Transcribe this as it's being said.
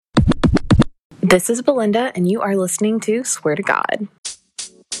This is Belinda, and you are listening to Swear to God.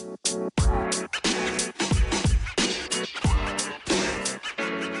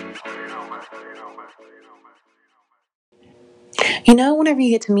 You know, whenever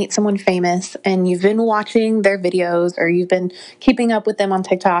you get to meet someone famous and you've been watching their videos or you've been keeping up with them on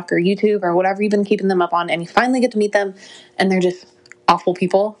TikTok or YouTube or whatever you've been keeping them up on, and you finally get to meet them and they're just awful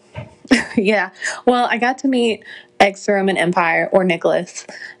people. Yeah. Well, I got to meet ex-Roman Empire, or Nicholas.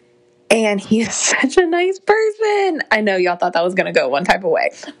 And he is such a nice person. I know y'all thought that was going to go one type of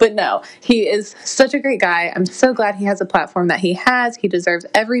way, but no, he is such a great guy. I'm so glad he has a platform that he has. He deserves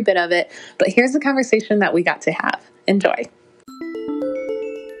every bit of it. But here's the conversation that we got to have. Enjoy.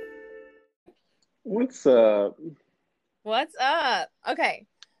 What's up? What's up? Okay,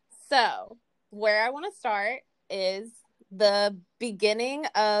 so where I want to start is the beginning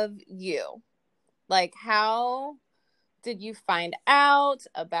of you. Like, how did you find out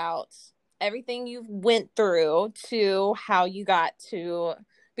about everything you went through to how you got to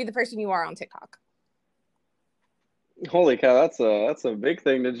be the person you are on TikTok? Holy cow, that's a big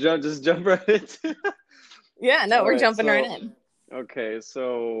thing to jump right into. Yeah, no, All we're right, jumping right in.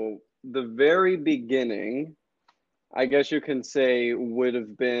 so the very beginning, I guess you can say, would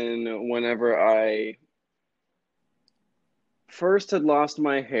have been whenever I first had lost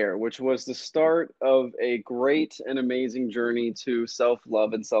my hair, which was the start of a great and amazing journey to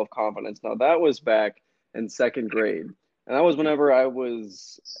self-love and self-confidence. Now, that was back in second grade. And that was whenever I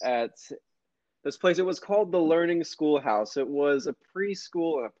was at this place. It was called the Learning Schoolhouse. It was a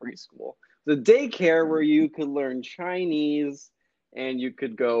preschool, the daycare where you could learn Chinese and you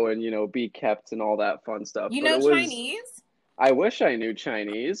could go and, be kept and all that fun stuff. You But know it was, Chinese? I wish I knew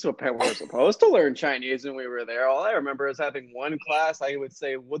Chinese. So we were supposed to learn Chinese when we were there. All I remember is having one class. I would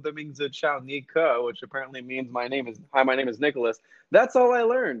say "What the Ming Chao Ni Ke," which apparently means my name is Nicholas. That's all I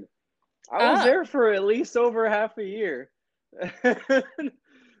learned. I was Oh, there for at least over half a year.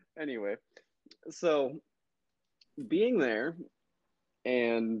 Anyway, so being there,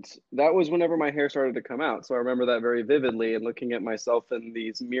 and that was whenever my hair started to come out. So I remember that very vividly and looking at myself in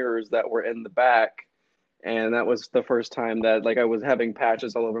these mirrors that were in the back. And that was the first time that I was having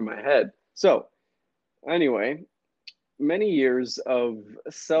patches all over my head. So anyway, many years of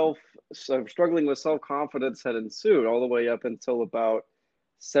struggling with self-confidence had ensued all the way up until about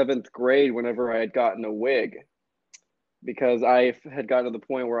seventh grade, whenever I had gotten a wig, because I had gotten to the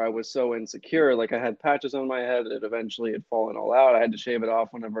point where I was so insecure. Like, I had patches on my head, it eventually had fallen all out. I had to shave it off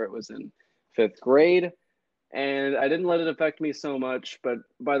whenever it was in fifth grade, and I didn't let it affect me so much. But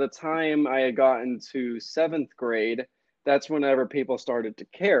by the time I had gotten to seventh grade, that's whenever people started to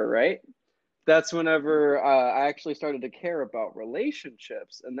care, right? That's whenever I actually started to care about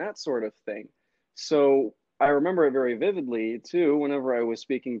relationships and that sort of thing. So I remember it very vividly too, whenever I was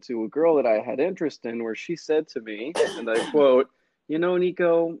speaking to a girl that I had interest in, where she said to me, and I quote,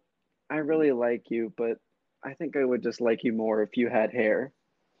 Nico, I really like you, but I think I would just like you more if you had hair.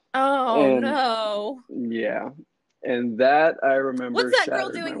 oh And no. yeah, and that I What's remember that girl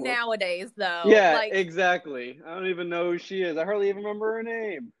shattered my doing world. nowadays, though? Yeah, Like, exactly. I don't even know who she is. I hardly even remember her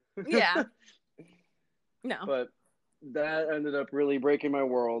name. yeah, no. But that ended up really breaking my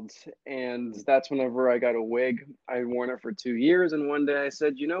world. And that's whenever I got a wig. I worn it for 2 years. And one day I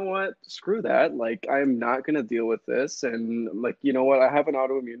said, you know what? Screw that. Like, I'm not going to deal with this. And, you know what? I have an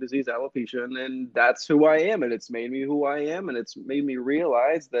autoimmune disease, alopecia, and that's who I am. And it's made me who I am. And it's made me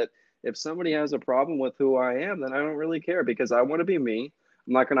realize that if somebody has a problem with who I am, then I don't really care, because I want to be me.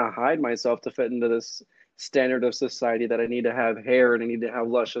 I'm not going to hide myself to fit into this standard of society that I need to have hair and I need to have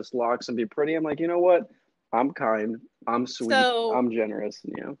luscious locks and be pretty. I'm like, you know what? I'm kind, I'm sweet, So, I'm generous.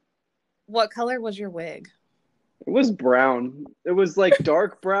 Yeah. what color was your wig? It was brown. It was like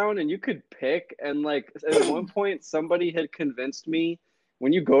dark brown, and you could pick. And at one point, somebody had convinced me,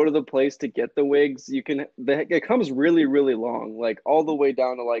 when you go to the place to get the wigs, it comes really, really long, like all the way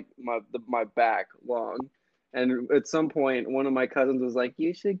down to my back long. And at some point, one of my cousins was like,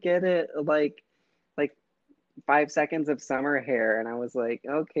 "You should get it like 5 seconds of summer hair," and I was like,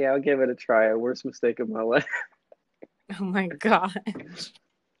 "Okay, I'll give it a try." Worst mistake of my life. Oh my God.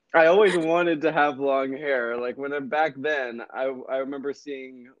 I always wanted to have long hair. Like, back then, I remember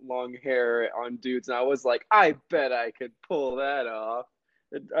seeing long hair on dudes, and I was like, I bet I could pull that off.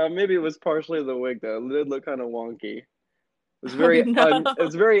 Maybe it was partially the wig though. It did look kind of wonky. Oh no. It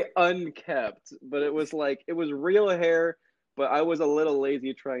was very unkept, but it was real hair, but I was a little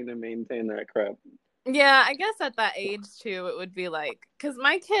lazy trying to maintain that crap. Yeah, I guess at that age too, it would be like, because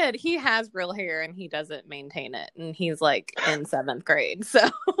my kid, he has real hair and he doesn't maintain it, and he's like in seventh grade. So,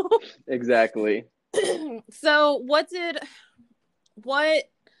 Exactly. so what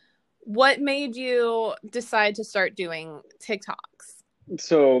what made you decide to start doing TikToks?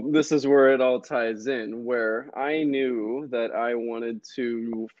 So this is where it all ties in, where I knew that I wanted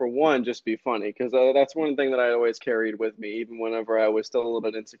to, for one, just be funny, because that's one thing that I always carried with me, even whenever I was still a little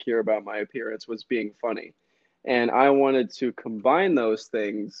bit insecure about my appearance, was being funny. And I wanted to combine those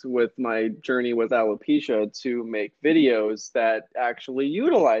things with my journey with alopecia to make videos that actually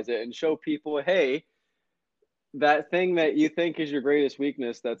utilize it and show people, hey, that thing that you think is your greatest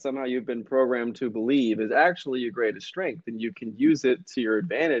weakness that somehow you've been programmed to believe is actually your greatest strength, and you can use it to your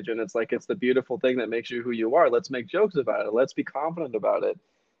advantage. And it's like, it's the beautiful thing that makes you who you are. Let's make jokes about it. Let's be confident about it.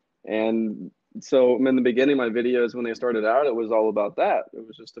 And so in the beginning, my videos, when they started out, it was all about that. It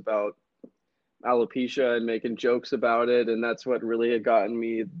was just about alopecia and making jokes about it. And that's what really had gotten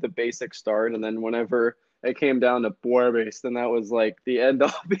me the basic start. And then whenever it came down to Borbase, then that was like the end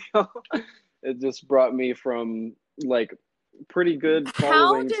all be all. It just brought me from like pretty good How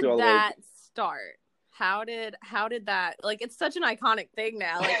following to did all the way. that start? How did that, like, it's such an iconic thing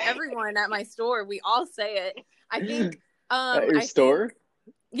now. Like, everyone at my store, we all say it. I think At your I think store?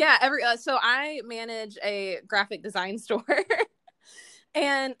 yeah, so I manage a graphic design store.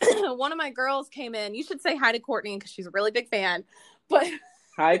 And one of my girls came in. You should say hi to Courtney because she's a really big fan. But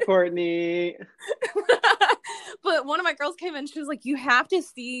Hi, Courtney. but one of my girls came in. She was like, "You have to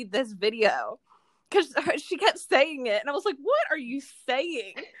see this video," because she kept saying it, and I was like, "What are you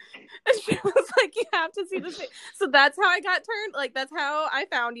saying?" And she was like, "You have to see this." So that's how I got turned. Like, that's how I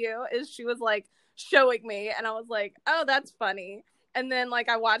found you. Is she was like showing me, and I was like, "Oh, that's funny." And then like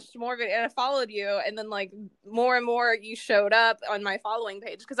I watched more of it, and I followed you, and then like more and more you showed up on my following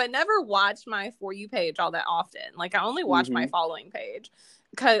page, because I never watch my For You page all that often. Like, I only watch my following page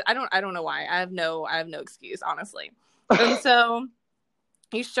because I don't know why. I have no excuse, honestly. And so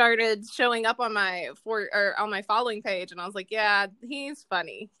he started showing up on my on my following page, and I was like, yeah, he's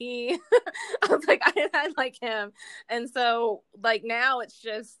funny. I was like, I like him. And so like now it's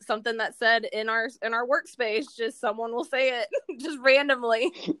just something that said in our workspace, just someone will say it just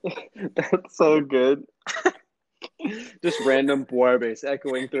randomly. That's so good. Just random Borbase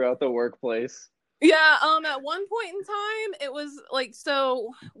echoing throughout the workplace. Yeah, at one point in time, it was like,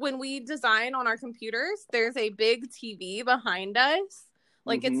 so when we design on our computers, there's a big TV behind us.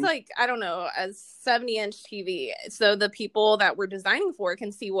 Like, it's like, I don't know, a 70-inch TV. So the people that we're designing for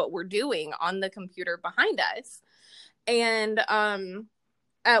can see what we're doing on the computer behind us. And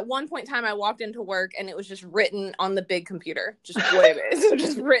at one point in time, I walked into work and it was just written on the big computer, just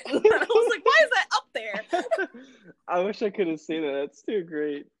just written. And I was like, why is that up there? I wish I could have seen it. That's too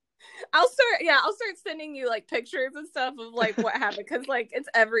great. I'll start sending you like pictures and stuff of like what happened, because like it's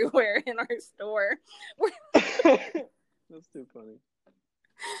everywhere in our store. That's too funny.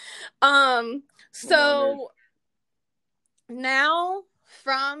 So now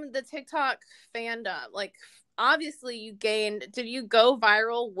from the TikTok fandom, like obviously did you go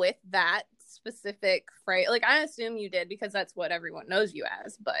viral with that specific phrase? Like, I assume you did, because that's what everyone knows you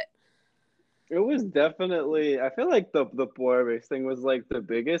as, but it was definitely, I feel like the Borbase thing was like the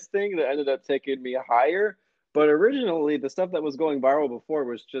biggest thing that ended up taking me higher. But originally, the stuff that was going viral before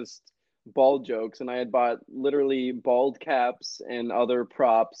was just bald jokes, and I had bought literally bald caps and other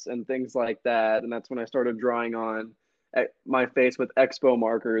props and things like that. And that's when I started drawing on my face with Expo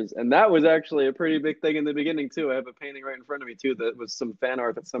markers, and that was actually a pretty big thing in the beginning too. I have a painting right in front of me too that was some fan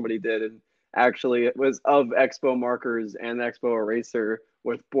art that somebody did, and actually it was of Expo markers and Expo eraser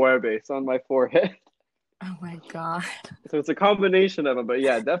with Borbase on my forehead. oh my god. So it's a combination of them, but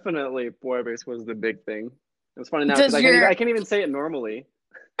yeah, definitely Borbase was the big thing. It's funny now Does because your I can't even say it normally.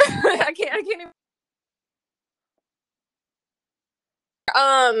 I can't even.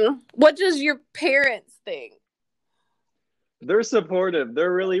 What does your parents think? They're supportive.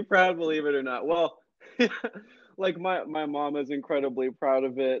 They're really proud, believe it or not. Well, like my mom is incredibly proud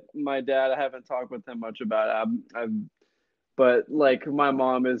of it. My dad, I haven't talked with him much about it. But like my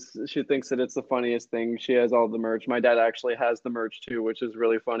mom she thinks that it's the funniest thing. She has all the merch. My dad actually has the merch too, which is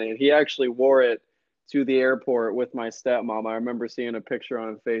really funny. And he actually wore it to the airport with my stepmom. I remember seeing a picture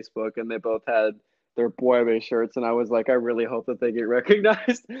on Facebook, and they both had their Boy shirts, and I was like, I really hope that they get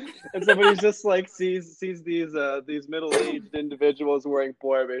recognized. And somebody's just like sees these middle-aged individuals wearing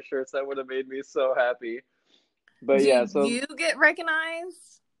Boy shirts. That would have made me so happy. But Do yeah, so you get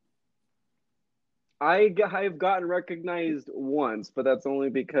recognized? I've gotten recognized once, but that's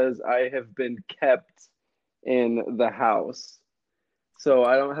only because I have been kept in the house. So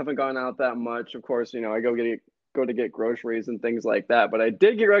I haven't gone out that much. Of course, I go to get groceries and things like that. But I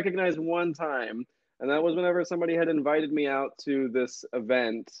did get recognized one time, and that was whenever somebody had invited me out to this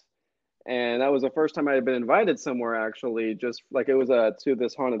event, And that was the first time I had been invited somewhere, actually, just like it was to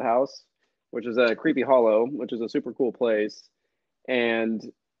this haunted house, which is a Creepy Hollow, which is a super cool place. And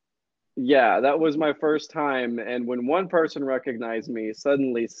yeah, that was my first time. And when one person recognized me,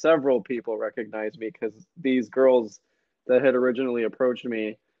 suddenly several people recognized me because these girls that had originally approached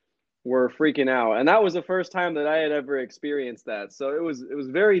me were freaking out. And that was the first time that I had ever experienced that. So it was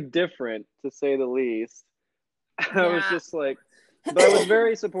very different, to say the least. I was Yeah. just like, but I was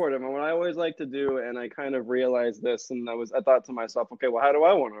very supportive. And what I always like to do, and I kind of realized this, and I thought to myself, okay, well, how do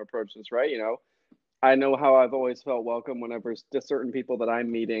I want to approach this, right? I know how I've always felt welcome whenever just certain people that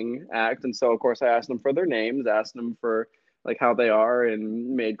I'm meeting act. And so, of course, I asked them for their names, asked them for like how they are,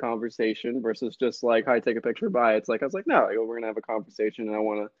 and made conversation versus just like, hi, take a picture, bye. It's like, I was like, no, we're going to have a conversation, and I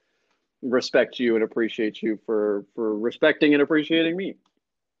want to respect you and appreciate you for respecting and appreciating me.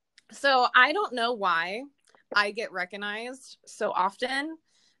 So I don't know why I get recognized so often.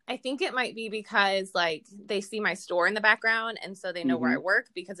 I think it might be because like they see my store in the background and so they know where I work,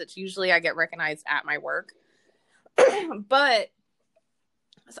 because it's usually I get recognized at my work. But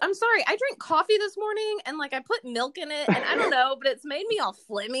I'm sorry, I drank coffee this morning and like I put milk in it and I don't know, but it's made me all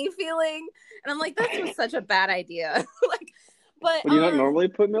phlegmy feeling. And I'm like, this was such a bad idea. But do you not normally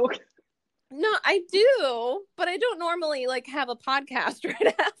put milk? No, I do, but I don't normally like have a podcast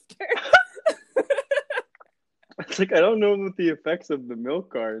right after. It's like, I don't know what the effects of the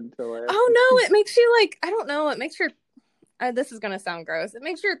milk are until I. Oh no, it makes you like, I don't know, it makes your, this is gonna sound gross. It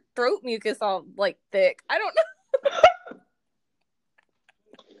makes your throat mucus all like thick. I don't know.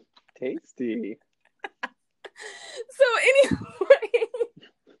 Tasty. So anyway,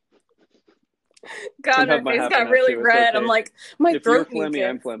 God, my face got really red. Okay. I'm like, my if throat you're phlegmy, mucus.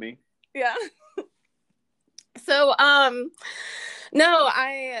 I'm phlegmy. Yeah. So no,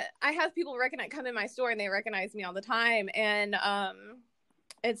 I have people come in my store and they recognize me all the time, and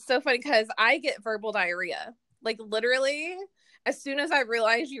it's so funny because I get verbal diarrhea. Like literally, as soon as I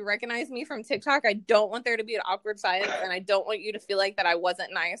realize you recognize me from TikTok, I don't want there to be an awkward silence, and I don't want you to feel like that I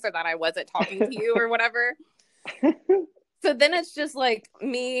wasn't nice or that I wasn't talking to you or whatever. So then it's just like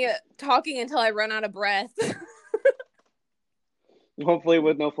me talking until I run out of breath. Hopefully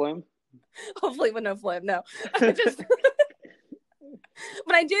with no phlegm. Hopefully with no phlegm, no.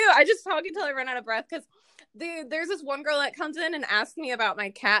 But I do. I just talk until I run out of breath because there's this one girl that comes in and asks me about my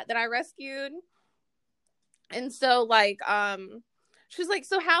cat that I rescued. And so like, she's like,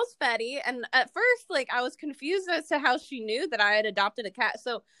 so how's Fetty? And at first, like, I was confused as to how she knew that I had adopted a cat.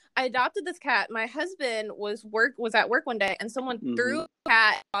 So I adopted this cat. My husband was at work one day and someone threw a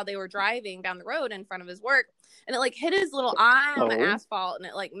cat while they were driving down the road in front of his work. And it like hit his little eye on the asphalt and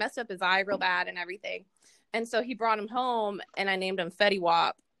it like messed up his eye real bad and everything. And so he brought him home and I named him Fetty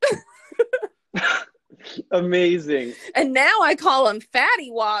Wap. Amazing. And now I call him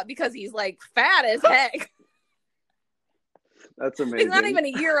Fatty Wap because he's like fat as heck. That's amazing. He's not even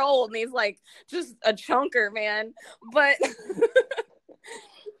a year old and he's like just a chunker, man. But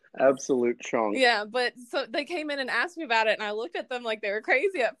absolute chunk. Yeah, but so they came in and asked me about it and I looked at them like they were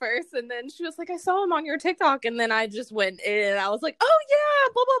crazy at first, and then she was like, I saw him on your TikTok, and then I just went in and I was like, oh yeah,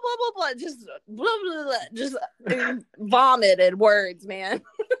 blah blah blah blah blah, just blah blah blah, just vomited words, man.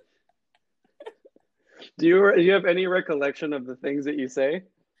 Do you have any recollection of the things that you say?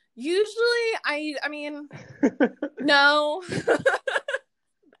 Usually I mean no.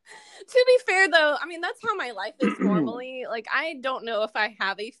 To be fair, though, I mean, that's how my life is normally. Like, I don't know if I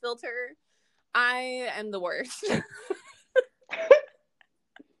have a filter. I am the worst.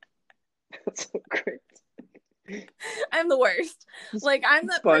 That's so great. I'm the worst. Like, I'm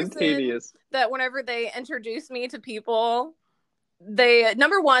the spontaneous person that whenever they introduce me to people, they,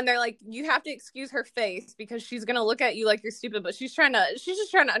 number one, they're like, you have to excuse her face because she's going to look at you like you're stupid, but she's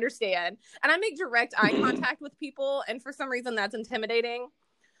just trying to understand. And I make direct eye contact with people, and for some reason that's intimidating.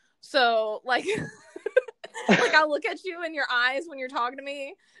 So, like, like I'll look at you in your eyes when you're talking to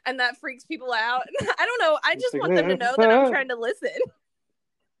me, and that freaks people out. I don't know. I just want them to know that I'm trying to listen.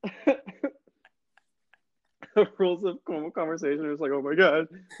 The rules of conversation are just like, oh my God.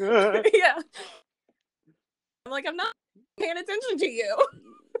 Yeah. I'm like, I'm not paying attention to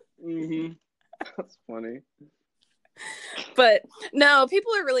you. That's funny. But no,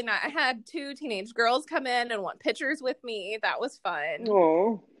 people are really not. I had 2 teenage girls come in and want pictures with me. That was fun.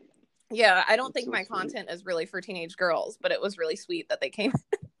 Oh. Yeah, I don't think my content is really for teenage girls, but it was really sweet that they came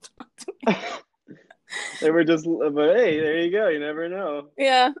and They were just, but hey, there you go. You never know.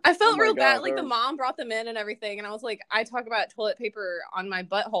 Yeah, I felt real bad. Like the mom brought them in and everything, and I was like, I talk about toilet paper on my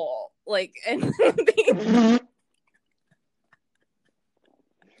butthole, like, and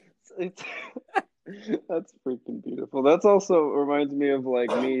That's freaking beautiful. That's also reminds me of like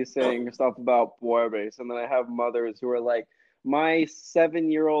me saying stuff about Buarbe's, and then I have mothers who are like, my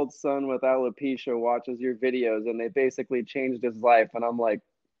 7-year-old son with alopecia watches your videos, and they basically changed his life, and I'm like,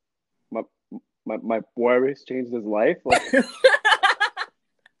 my my Buarbe's changed his life? Like,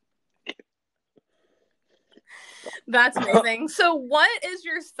 That's amazing. So what is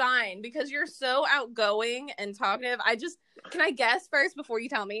your sign? Because you're so outgoing and talkative. Can I guess first before you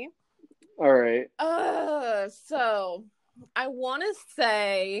tell me? all right. So I want to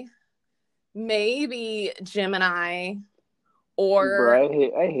say maybe Gemini or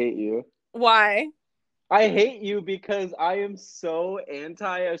Bro, I hate you. why? I hate you because I am so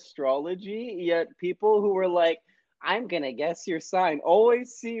anti-astrology, yet people who are like, I'm gonna guess your sign,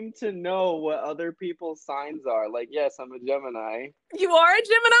 always seem to know what other people's signs are. Like, yes, I'm a Gemini. You are a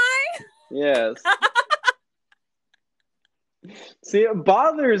Gemini? Yes. See, it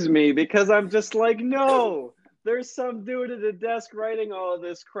bothers me because I'm just like, no, there's some dude at a desk writing all of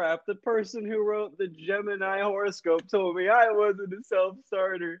this crap. The person who wrote the Gemini horoscope told me I wasn't a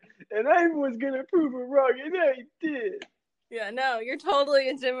self-starter and I was going to prove it wrong, and I did. Yeah, no, you're totally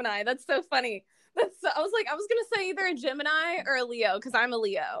a Gemini. That's so funny. I was going to say either a Gemini or a Leo because I'm a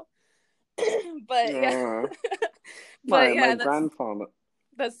Leo. But yeah. my grandfather.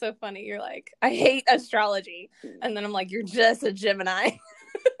 That's so funny. You're like, I hate astrology. And then I'm like, you're just a Gemini.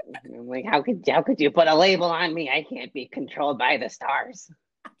 I'm like, how could you put a label on me? I can't be controlled by the stars.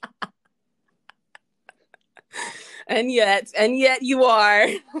 And yet you are.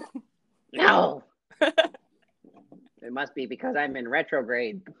 No. It must be because I'm in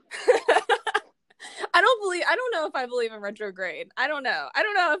retrograde. I don't know if I believe in retrograde. I don't know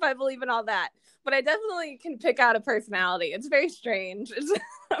if I believe in all that. But I definitely can pick out a personality. It's very strange.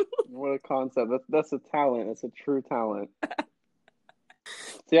 What a concept. That's a talent. It's a true talent.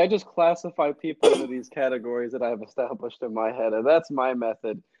 See, I just classify people into these categories that I've established in my head, and that's my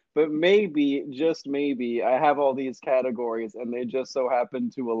method. But maybe, just maybe, I have all these categories, and they just so happen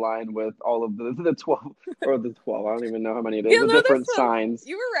to align with all of the 12, or the 12, I don't even know how many it is, the different signs.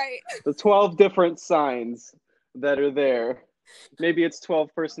 You were right. The 12 different signs that are there. Maybe it's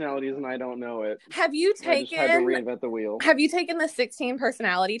 12 personalities and I don't know it. Have you taken? I just had to reinvent the wheel. Have you taken the 16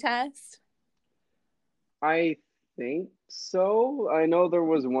 personality test? I think so. I know there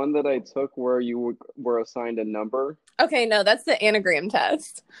was one that I took where you were assigned a number. Okay, no, that's the anagram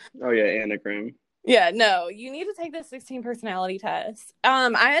test. Oh yeah, anagram. Yeah, no, you need to take the 16 personality test. I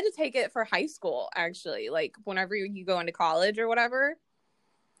had to take it for high school actually, like whenever you go into college or whatever.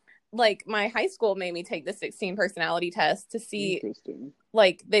 Like my high school made me take the 16 personality test to see,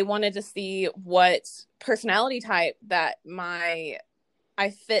 like they wanted to see what personality type that I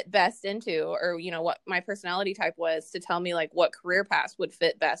fit best into, or you know what my personality type was, to tell me like what career path would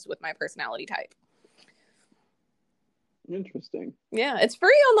fit best with my personality type. Interesting. Yeah, it's free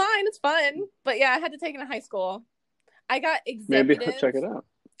online. It's fun, but yeah, I had to take it in high school. I got executive. Maybe I'll check it out.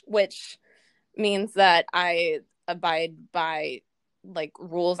 Which means that I abide by like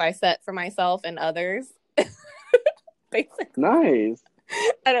rules I set for myself and others. Basically. Nice.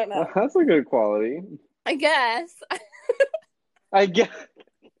 I don't know. That's a good quality. I guess. I guess.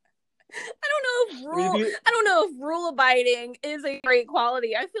 I don't know if rule abiding is a great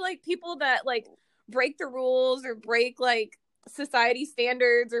quality. I feel like people that like break the rules or break like society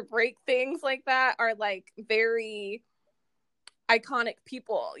standards or break things like that are like very iconic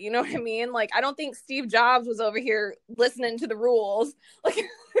people, you know what I mean? Like I don't think Steve Jobs was over here listening to the rules, like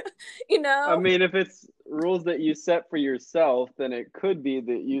you know. I mean, if it's rules that you set for yourself, then it could be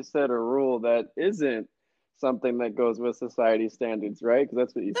that you set a rule that isn't something that goes with society standards, right? Because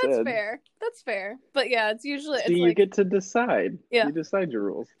that's what you said. That's fair. But yeah, it's usually you like, get to decide. Yeah, you decide your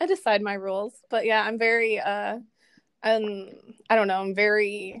rules. I decide my rules. But yeah, I'm very I don't know, I'm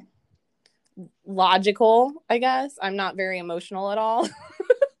very logical, I guess. I'm not very emotional at all.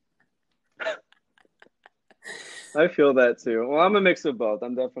 I feel that too. Well, I'm a mix of both.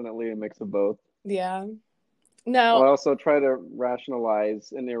 I'm definitely a mix of both. Yeah. No. I also try to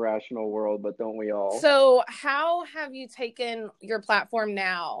rationalize an irrational world, but don't we all? So how have you taken your platform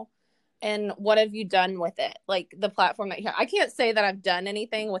now and what have you done with it? Like the platform that you have. I can't say that I've done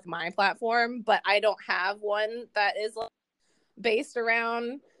anything with my platform, but I don't have one that is like based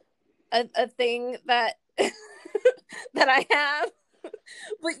around a thing that that I have.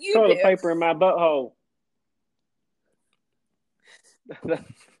 But you Throw do. the paper in my butthole.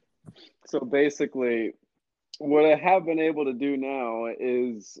 So basically, what I have been able to do now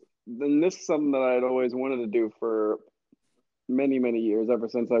is, and this is something that I'd always wanted to do for many, many years, ever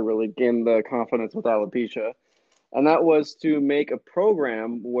since I really gained the confidence with alopecia, And that was to make a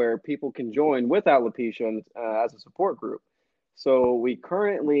program where people can join with alopecia as a support group. So we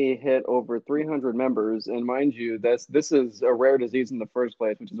currently hit over 300 members, and mind you, this is a rare disease in the first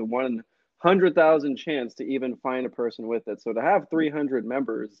place, which is a 100,000 chance to even find a person with it. So to have 300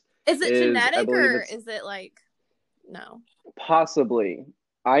 members Is it is, I genetic believe or it's is it like no? possibly.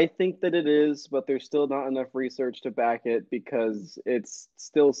 I think that it is, but there's still not enough research to back it because it's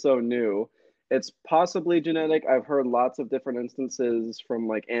still so new. It's possibly genetic. I've heard lots of different instances from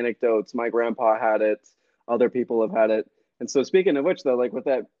like anecdotes. My grandpa had it, other people have had it. And so speaking of which though, like with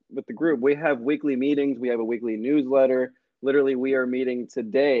the group, we have weekly meetings, we have a weekly newsletter. Literally, we are meeting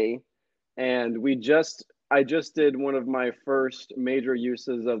today and I just did one of my first major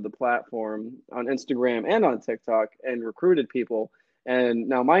uses of the platform on Instagram and on TikTok and recruited people. And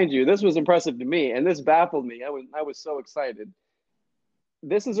now, mind you, this was impressive to me and this baffled me. I was so excited.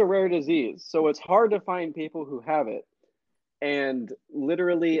 This is a rare disease, so it's hard to find people who have it. And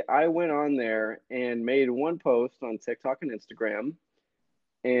literally, I went on there and made one post on TikTok and Instagram.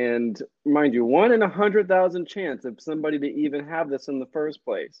 And mind you, 1 in 100,000 chance of somebody to even have this in the first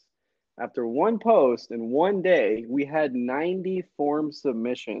place. After one post in one day, we had 90 form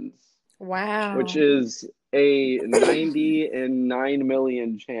submissions, which Wow. is a 90 in 9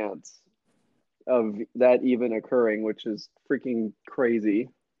 million chance of that even occurring, which is freaking crazy.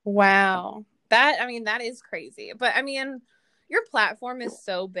 Wow. That is crazy. But I mean, your platform is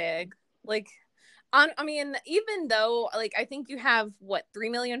so big. Like even though like I think you have what 3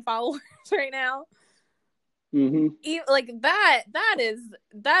 million followers right now. Like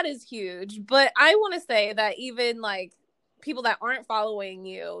that is huge. But I want to say that even like people that aren't following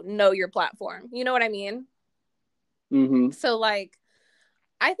you know your platform. You know what I mean? So like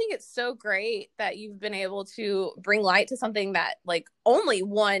I think it's so great that you've been able to bring light to something that like only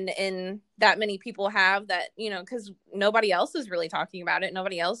one in that many people have that, because nobody else is really talking about it.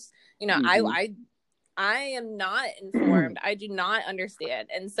 Nobody else, I am not informed. I do not understand.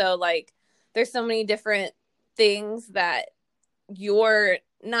 And so like there's so many different things that you're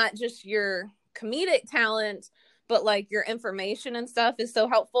not just your comedic talent, but like your information and stuff is so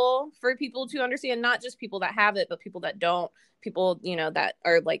helpful for people to understand, not just people that have it, but people that don't, people, that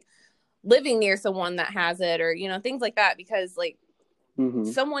are like living near someone that has it or, things like that, because like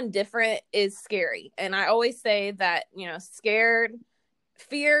someone different is scary. And I always say that,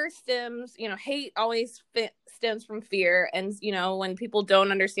 fear stems, hate always stems from fear. And, when people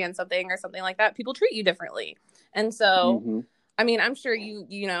don't understand something or something like that, people treat you differently. And so, I mean, I'm sure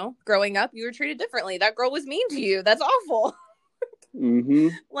growing up, you were treated differently. That girl was mean to you. That's awful.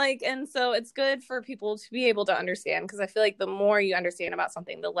 Like, and so it's good for people to be able to understand, because I feel like the more you understand about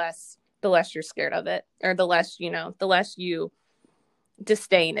something, the less you're scared of it, or the less you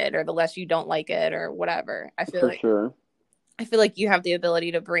disdain it, or the less you don't like it, or whatever. I feel like you have the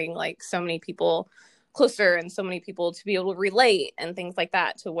ability to bring like so many people closer and so many people to be able to relate and things like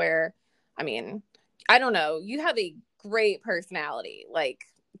that, to where, I mean, I don't know, you have a great personality, like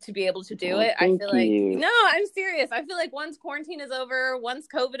to be able to do it. I feel like, no, I'm serious. I feel like once quarantine is over, once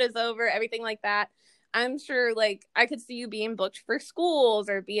COVID is over, everything like that, I'm sure like I could see you being booked for schools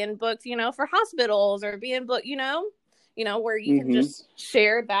or being booked, for hospitals, or being booked, where you can just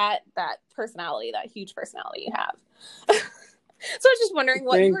share that personality, that huge personality you have. So I was just wondering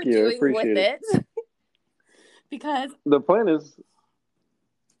what you were doing with it. Because the plan is...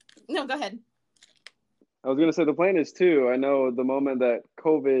 No, go ahead. I was going to say the plan is too. I know the moment that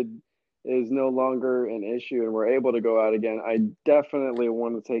COVID is no longer an issue and we're able to go out again, I definitely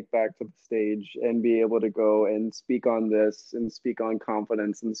want to take back to the stage and be able to go and speak on this and speak on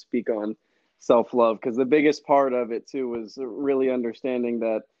confidence and speak on self-love. Because the biggest part of it too was really understanding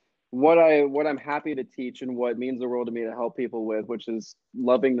that what I'm happy to teach and what means the world to me to help people with, which is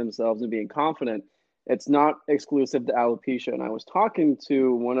loving themselves and being confident, it's not exclusive to alopecia. And I was talking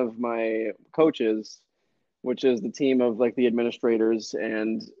to one of my coaches, which is the team of like the administrators.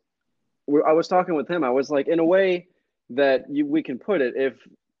 And I was talking with him. I was like, in a way that we can put it, if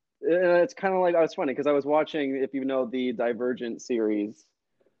it's kind of like, it's funny because I was watching, if you know, the Divergent series.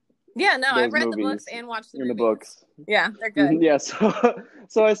 Yeah, no, I've read the books and watched the movies. Books. Yeah, they're good. Yeah,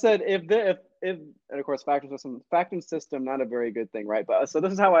 so I said, if and of course, factoring system, not a very good thing, right? But so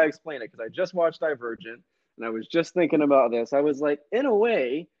this is how I explain it, because I just watched Divergent and I was just thinking about this. I was like, in a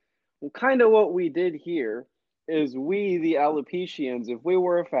way, kind of what we did here is we, the alopecians, if we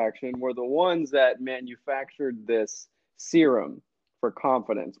were a faction, were the ones that manufactured this serum for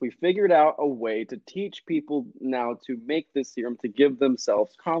confidence. We figured out a way to teach people now to make this serum to give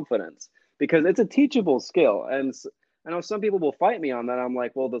themselves confidence, because it's a teachable skill. And I know some people will fight me on that. I'm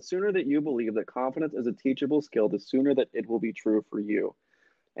like, well, the sooner that you believe that confidence is a teachable skill, the sooner that it will be true for you.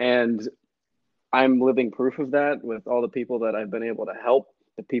 And I'm living proof of that with all the people that I've been able to help,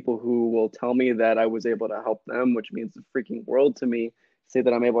 the people who will tell me that I was able to help them, which means the freaking world to me, say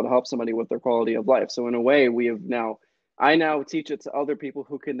that I'm able to help somebody with their quality of life. So in a way, I now teach it to other people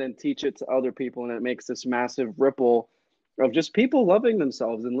who can then teach it to other people, and it makes this massive ripple of just people loving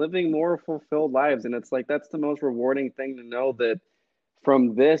themselves and living more fulfilled lives. And it's like that's the most rewarding thing to know, that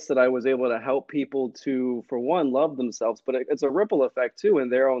from this that I was able to help people to, for one, love themselves, but it's a ripple effect too in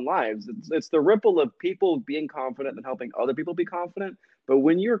their own lives. It's the ripple of people being confident and helping other people be confident. But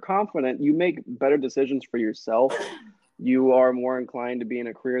when you're confident, you make better decisions for yourself. You are more inclined to be in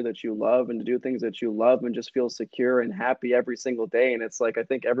a career that you love and to do things that you love and just feel secure and happy every single day. And it's like, I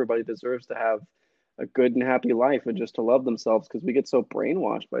think everybody deserves to have a good and happy life and just to love themselves, because we get so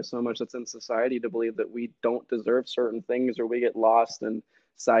brainwashed by so much that's in society to believe that we don't deserve certain things, or we get lost and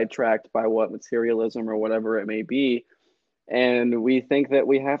sidetracked by what materialism or whatever it may be. And we think that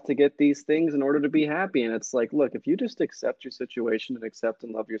we have to get these things in order to be happy. And it's like, look, if you just accept your situation and accept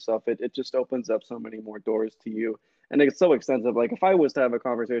and love yourself, it just opens up so many more doors to you. And it's so extensive. Like if I was to have a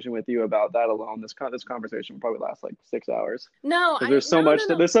conversation with you about that alone, this conversation would probably last like 6 hours. No, Because there's so much.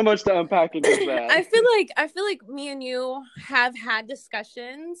 There's so much to unpack in just that. I feel like me and you have had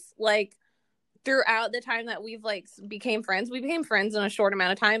discussions like throughout the time that we've like became friends. We became friends in a short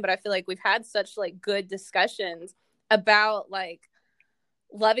amount of time, but I feel like we've had such like good discussions about like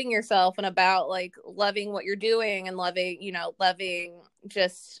loving yourself and about like loving what you're doing and loving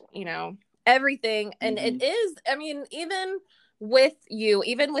just, everything. And it is, I mean, even with you,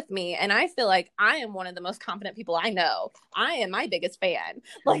 even with me, and I feel like I am one of the most confident people I know. I am my biggest fan.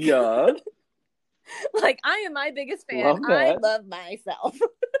 Like, yeah. Like I am my biggest fan. I love myself.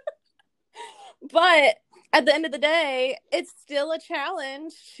 But at the end of the day, it's still a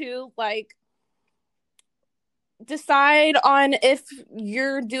challenge to like decide on if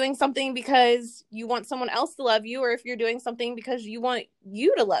you're doing something because you want someone else to love you, or if you're doing something because you want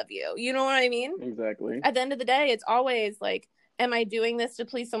you to love you. You know what I mean? Exactly. At the end of the day, it's always like, am I doing this to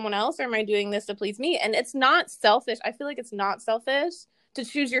please someone else, or am I doing this to please me? And it's not selfish. I feel like it's not selfish to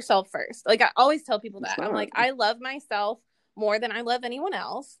choose yourself first. Like I always tell people that. I'm like, I love myself more than I love anyone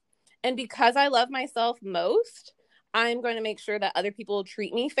else. And because I love myself most, I'm going to make sure that other people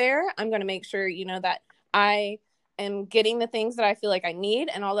treat me fair. I'm going to make sure, that I am getting the things that I feel like I need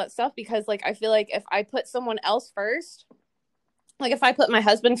and all that stuff. Because like, I feel like if I put someone else first, like if I put my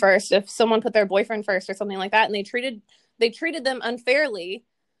husband first, if someone put their boyfriend first or something like that, and they treated them unfairly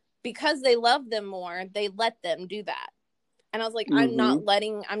because they loved them more, they let them do that. And I was like, I'm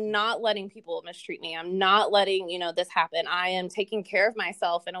not letting people mistreat me. I'm not letting, this happen. I am taking care of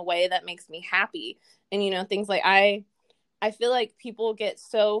myself in a way that makes me happy. And, things like I feel like people get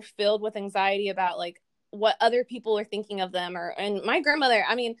so filled with anxiety about like what other people are thinking of them. And my grandmother,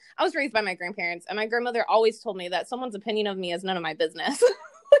 I mean, I was raised by my grandparents, and my grandmother always told me that someone's opinion of me is none of my business.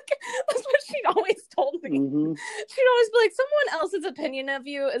 Like, that's what she'd always told me. She'd always be like, someone else's opinion of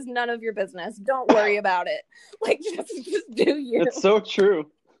you is none of your business. Don't worry about it. Like, just do you. It's so true.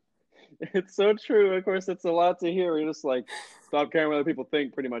 It's so true. Of course, it's a lot to hear. You're just like, stop caring what other people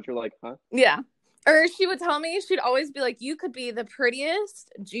think, pretty much. You're like, huh? Yeah. Or she would tell me, she'd always be like, you could be the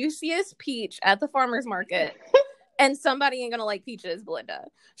prettiest, juiciest peach at the farmer's market, and somebody ain't gonna like peaches, Belinda.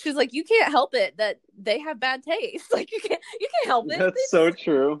 She's like, you can't help it that they have bad taste. Like you can't help it. That's so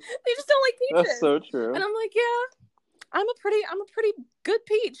true. They just don't like peaches. That's so true. And I'm like, yeah, I'm a pretty good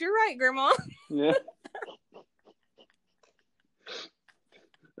peach. You're right, Grandma. Yeah.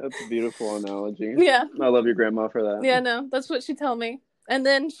 That's a beautiful analogy. Yeah. I love your grandma for that. Yeah, no, that's what she'd tell me. And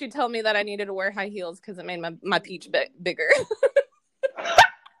then she'd tell me that I needed to wear high heels because it made my peach bigger.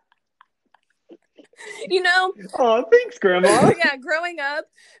 Oh, thanks, Grandma. Yeah, growing up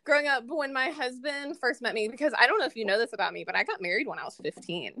when my husband first met me, because I don't know if you know this about me, but I got married when I was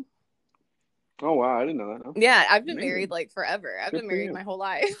 15. Oh, wow. I didn't know that. No. Yeah, I've been married like forever. I've been married my whole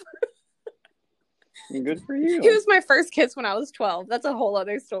life. Good for you. He was my first kiss when I was 12. That's a whole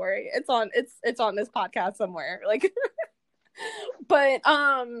other story. It's on this podcast somewhere. Like, but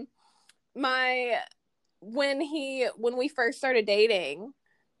when we first started dating,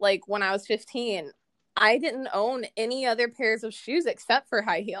 like when I was 15, I didn't own any other pairs of shoes except for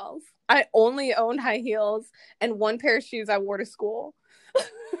high heels. I only owned high heels and one pair of shoes I wore to school.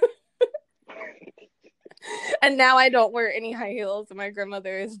 And now I don't wear any high heels, and my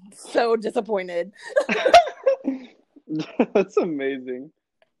grandmother is so disappointed. That's amazing.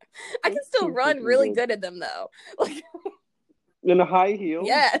 I can still run really good at them, though. Like, in high heels?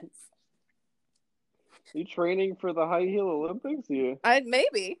 Yes. You training for the high heel Olympics? You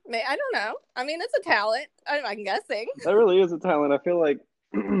Maybe. I don't know. I mean, it's a talent. I'm guessing. That really is a talent. I feel like,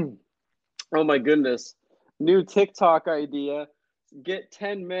 oh my goodness, new TikTok idea. Get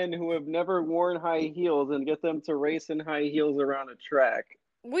 10 men who have never worn high heels and get them to race in high heels around a track.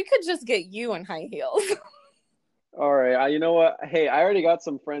 We could just get you in high heels. All right, you know what? Hey, I already got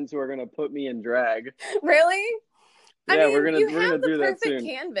some friends who are gonna put me in drag. Really? Yeah, I mean, we're gonna you we're have gonna the do that perfect soon.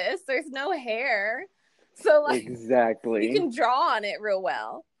 canvas. There's no hair. So, like, Exactly. you can draw on it real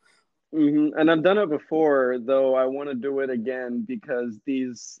well. And I've done it before, though I want to do it again because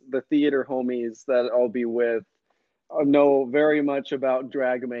the theater homies that I'll be with know very much about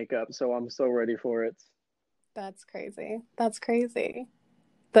drag makeup, so I'm so ready for it. That's crazy. That's crazy.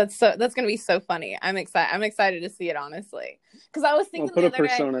 That's gonna be so funny. I'm excited to see it, honestly. Because I was I'll thinking put the a other day,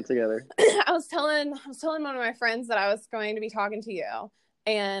 persona together. I was telling one of my friends that I was going to be talking to you,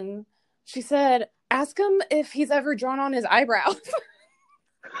 and she said, "Ask him if he's ever drawn on his eyebrows."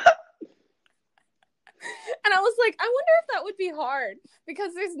 And I was like, I wonder if that would be hard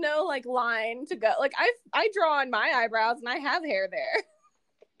because there's no like line to go. Like I draw on my eyebrows and I have hair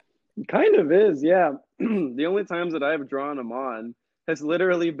there. Kind of is, yeah. The only times that I've drawn them on has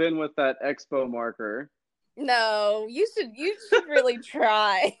literally been with that expo marker. No, you should really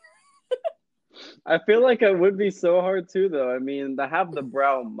try. I feel like it would be so hard too, though. I mean, I have the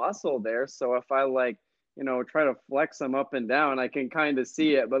brow muscle there, so if I like, try to flex them up and down, I can kind of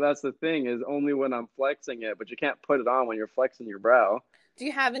see it. But that's the thing is only when I'm flexing it, but you can't put it on when you're flexing your brow. Do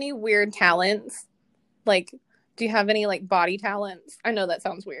you have any weird talents? Like, do you have any like body talents? I know that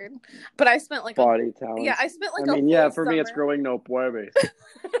sounds weird, but I spent like body talents. Yeah, I spent like I mean, a yeah, whole for summer. me, it's growing no puebes.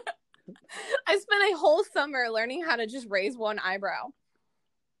 I spent a whole summer learning how to just raise one eyebrow.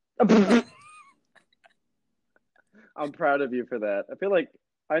 I'm proud of you for that. I feel like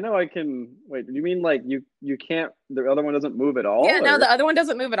I know I can. Wait, you mean like you can't? The other one doesn't move at all? Yeah, no, or? the other one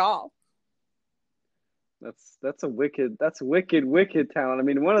doesn't move at all. That's wicked talent. I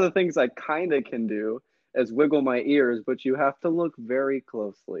mean, one of the things I kind of can do is wiggle my ears, but you have to look very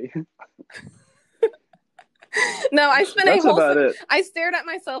closely. No, I spent That's a whole about it. I stared at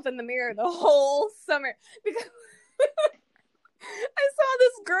myself in the mirror the whole summer because I saw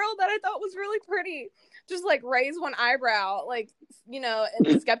this girl that I thought was really pretty just like raise one eyebrow, like,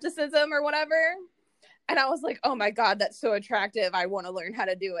 in skepticism or whatever. And I was like, oh my God, that's so attractive. I want to learn how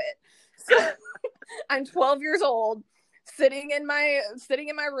to do it. So I'm 12 years old, sitting in my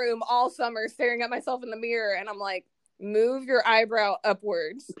room all summer, staring at myself in the mirror. And I'm like, move your eyebrow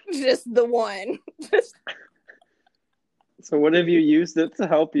upwards. Just the one. So what have you used it to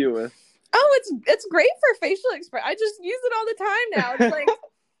help you with? Oh, it's great for facial expression. I just use it all the time now. It's like,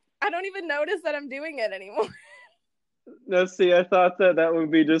 I don't even notice that I'm doing it anymore. No, see, I thought that would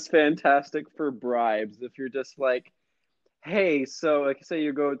be just fantastic for bribes. If you're just like, hey, so like say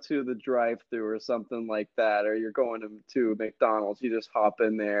you go to the drive-thru or something like that, or you're going to McDonald's, you just hop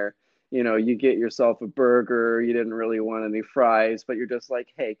in there, you get yourself a burger, you didn't really want any fries, but you're just like,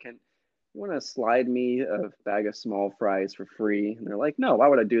 hey, you want to slide me a bag of small fries for free? And they're like, no, why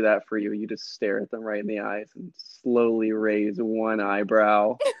would I do that for you? You just stare at them right in the eyes and slowly raise one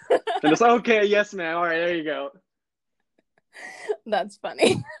eyebrow. And it's okay, yes, ma'am. All right, there you go. That's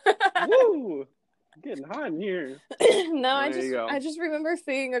funny. Woo! I'm getting hot in here. No, I just remember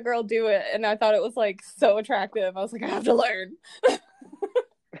seeing a girl do it and I thought it was like so attractive. I was like, I have to learn.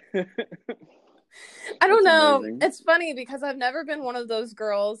 I don't know. Amazing. It's funny because I've never been one of those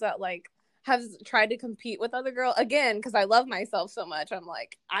girls that like has tried to compete with other girls again because I love myself so much. I'm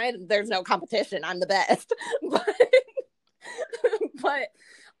like, there's no competition. I'm the best. But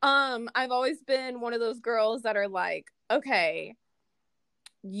I've always been one of those girls that are like, okay,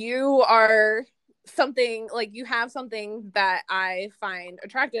 you are something like you have something that I find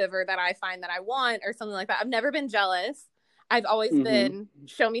attractive or that I find that I want or something like that. I've never been jealous. I've always been,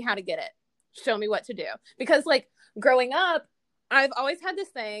 show me how to get it. Show me what to do. Because like growing up, I've always had this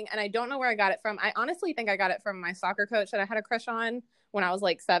thing and I don't know where I got it from. I honestly think I got it from my soccer coach that I had a crush on when I was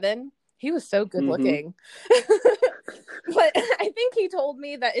like 7. He was so good looking. But I think he told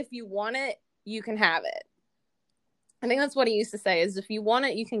me that if you want it, you can have it. I think that's what he used to say is if you want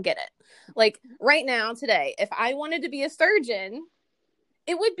it, you can get it. Like right now, today, if I wanted to be a surgeon,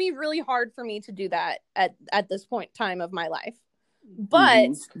 it would be really hard for me to do that at this point time of my life. But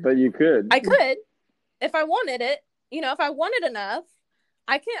you could. I could if I wanted it. If I wanted enough,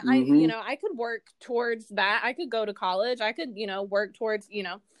 I can I could work towards that. I could go to college. I could, work towards,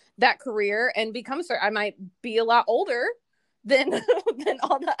 that career and become I might be a lot older than than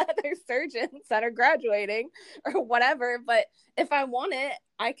all the other surgeons that are graduating or whatever. But if I want it,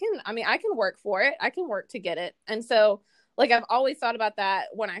 I can work for it. I can work to get it. And so like I've always thought about that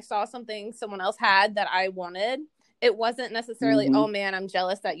when I saw something someone else had that I wanted. It wasn't necessarily, oh man, I'm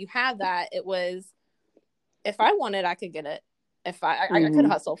jealous that you have that. It was, if I wanted, I could get it. If I could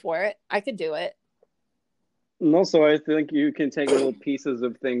hustle for it, I could do it. And also, I think you can take little pieces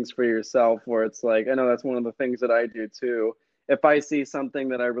of things for yourself where it's like, I know that's one of the things that I do too. If I see something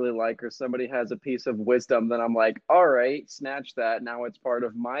that I really like or somebody has a piece of wisdom, then I'm like, all right, snatch that. Now it's part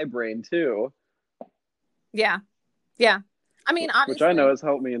of my brain too. Yeah. Yeah. I mean, obviously, which I know has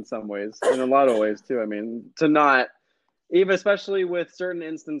helped me in some ways, in a lot of ways too. I mean, to not, even especially with certain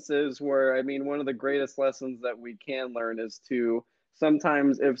instances where, I mean, one of the greatest lessons that we can learn is to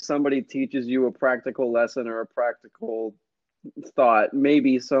sometimes if somebody teaches you a practical lesson or a practical thought,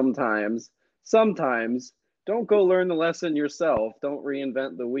 maybe sometimes don't go learn the lesson yourself. Don't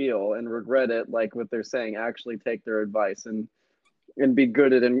reinvent the wheel and regret it, like what they're saying. Actually take their advice and be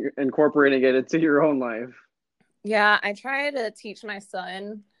good at incorporating it into your own life. Yeah, I try to teach my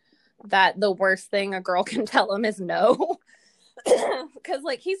son that the worst thing a girl can tell him is no. Because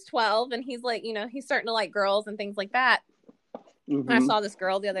like he's 12 and he's like, you know, he's starting to like girls and things like that. And I saw this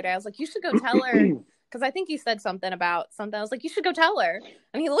girl the other day. I was like, you should go tell her. Because I think he said something about something. I was like, you should go tell her.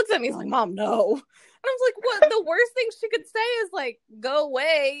 And he looks at me, he's like, Mom, no. And I was like, what? The worst thing she could say is like, go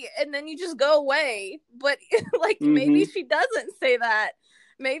away. And then you just go away. But like, maybe she doesn't say that.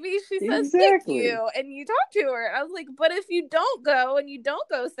 Maybe she says, thank you. And you talk to her. I was like, but if you don't go and you don't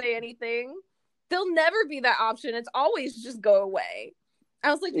go say anything, there'll never be that option. It's always just go away.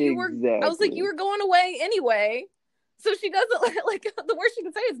 I was like, you were going away anyway. So she doesn't like the worst she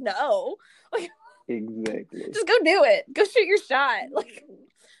can say is no. Like, exactly. Just go do it. Go shoot your shot. Like,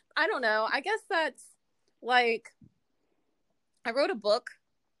 I don't know. I guess that's like, I wrote a book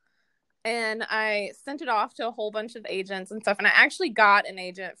and I sent it off to a whole bunch of agents and stuff. And I actually got an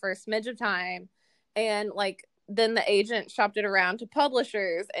agent for a smidge of time. And like, then the agent shopped it around to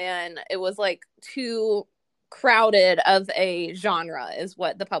publishers and it was like too crowded of a genre is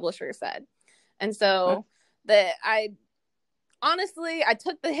what the publisher said. And so I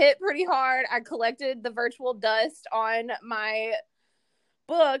took the hit pretty hard. I collected the virtual dust on my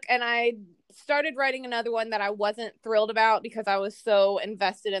book and I started writing another one that I wasn't thrilled about because I was so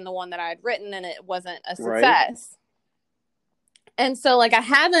invested in the one that I had written and it wasn't a success. Right. And so like I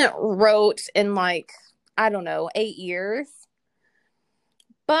haven't wrote in like, I don't know, 8 years.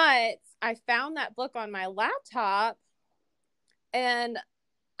 But I found that book on my laptop and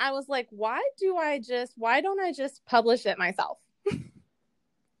I was like, why don't I just publish it myself?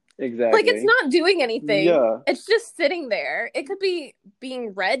 Exactly. Like it's not doing anything. Yeah. It's just sitting there. It could be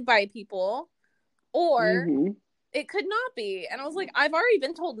being read by people or it could not be. And I was like, I've already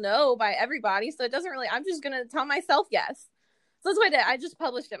been told no by everybody. So it doesn't really, I'm just going to tell myself yes. So that's what I did. I just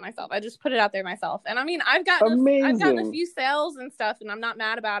published it myself. I just put it out there myself. And I mean, I've gotten a few sales and stuff and I'm not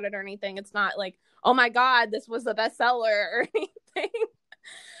mad about it or anything. It's not like, oh my God, this was a bestseller or anything.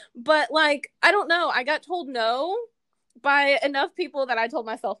 But like, I don't know. I got told no by enough people that I told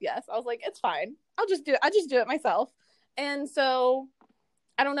myself yes. I was like, it's fine. I just do it myself. And so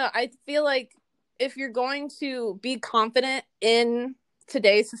I don't know. I feel like if you're going to be confident in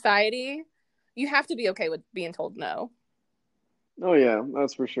today's society, you have to be okay with being told no. Oh yeah,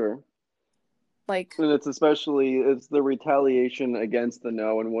 that's for sure. Like, and it's the retaliation against the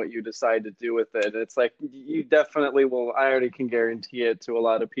no and what you decide to do with it. It's like you definitely will. I already can guarantee it to a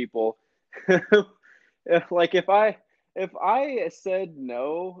lot of people. If I said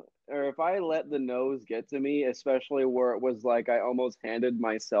no, or if I let the no's get to me, especially where it was like I almost handed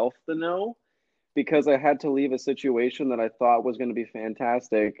myself the no because I had to leave a situation that I thought was going to be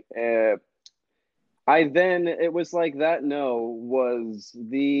fantastic. It was like that no was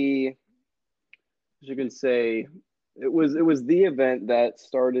the, as you can say, it was the event that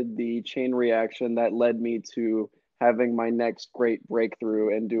started the chain reaction that led me to having my next great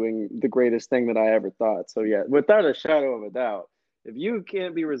breakthrough and doing the greatest thing that I ever thought. So yeah, without a shadow of a doubt, if you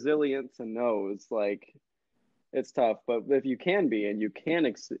can't be resilient to no's, like it's tough. But if you can be, and you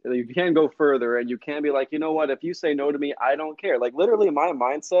can go further, and you can be like, you know what, if you say no to me, I don't care. Like literally my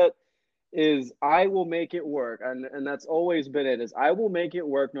mindset is I will make it work. And that's always been it, is I will make it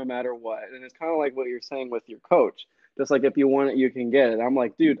work no matter what. And it's kind of like what you're saying with your coach. Just like if you want it, you can get it. I'm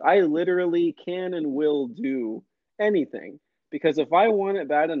like, dude, I literally can and will do anything. Because if I want it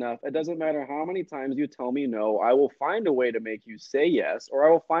bad enough, it doesn't matter how many times you tell me no, I will find a way to make you say yes, or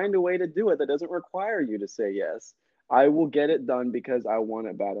I will find a way to do it that doesn't require you to say yes. I will get it done because I want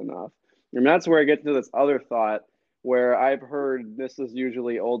it bad enough. And that's where I get to this other thought where I've heard this is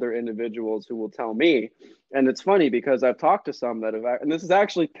usually older individuals who will tell me, and it's funny because I've talked to some that have, and this has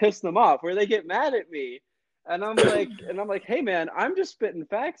actually pissed them off, where they get mad at me, and I'm like, hey man, I'm just spitting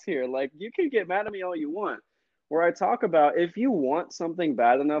facts here. Like you can get mad at me all you want. Where I talk about if you want something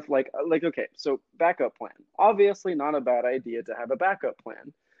bad enough, like okay, so backup plan. Obviously, not a bad idea to have a backup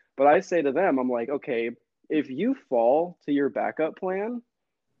plan, but I say to them, I'm like, okay, if you fall to your backup plan,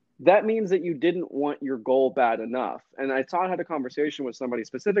 that means that you didn't want your goal bad enough. And had a conversation with somebody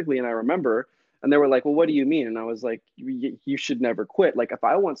specifically, and I remember, and they were like, well, what do you mean? And I was like, you should never quit. Like, if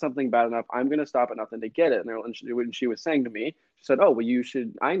I want something bad enough, I'm going to stop at nothing to get it. And when she was saying to me, she said, oh, well, you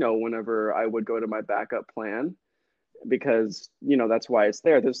should, I know whenever I would go to my backup plan, because, that's why it's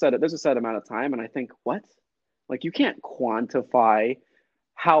there. There's a set amount of time. And I think, what? Like, you can't quantify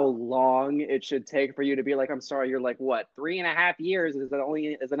how long it should take for you to be like, I'm sorry, you're like, what, 3.5 years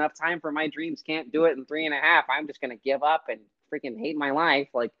is enough time for my dreams. Can't do it in 3.5. I'm just going to give up and freaking hate my life.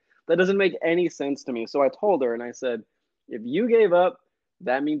 Like, that doesn't make any sense to me. So I told her and I said, if you gave up,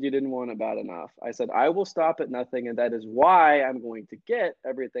 that means you didn't want it bad enough. I said, I will stop at nothing. And that is why I'm going to get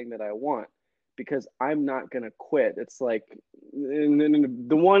everything that I want, because I'm not going to quit. It's like the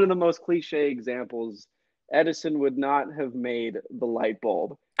one of the most cliche examples, Edison would not have made the light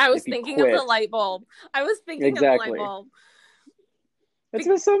bulb. I was thinking of the light bulb. Exactly. Of the light bulb. It's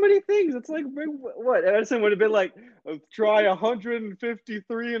with so many things. It's like, what? Edison would have been like, try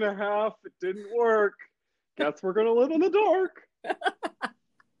 153 and a half. It didn't work. Guess we're going to live in the dark.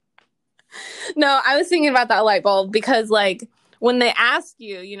 No, I was thinking about that light bulb because, like, when they ask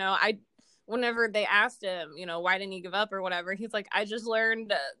you, whenever they asked him, why didn't you give up or whatever, he's like, I just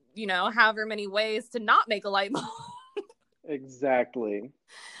learned, however many ways to not make a light bulb. Exactly.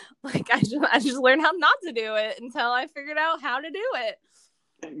 Like, I just learned how not to do it until I figured out how to do it.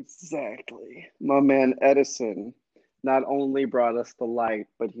 Exactly. My man Edison not only brought us the light,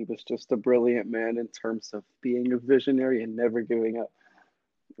 but he was just a brilliant man in terms of being a visionary and never giving up.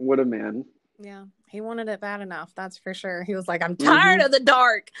 What a man. Yeah, he wanted it bad enough, that's for sure. He was like, I'm tired of the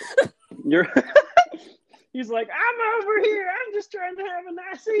dark. He's like, I'm over here. I'm just trying to have a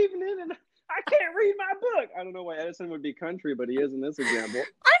nice evening and I can't read my book. I don't know why Edison would be country, but he is in this example.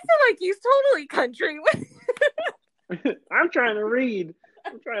 I feel like he's totally country. I'm trying to read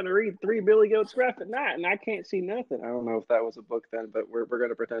 3 Billy Goat Scruff at night and I can't see nothing. I don't know if that was a book then, but we're going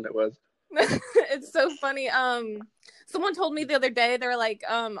to pretend it was. It's so funny. Someone told me the other day, they were like,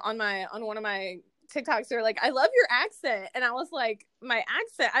 on one of my TikToks, they're like, I love your accent. And I was like, my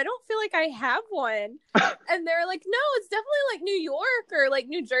accent? I don't feel like I have one. And they're like, no, it's definitely like New York or like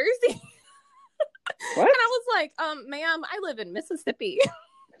New Jersey. What? And I was like, ma'am, I live in Mississippi.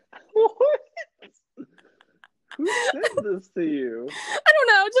 What? Who said this to you? I don't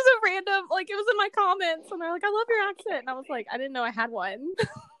know, just a random, like, it was in my comments, and they're like, I love your accent. And I was like, I didn't know I had one.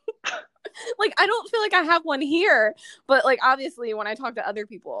 Like, I don't feel like I have one here, but like, obviously when I talk to other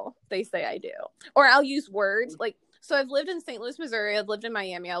people, they say I do. Or I'll use words like, so I've lived in St. Louis, Missouri, I've lived in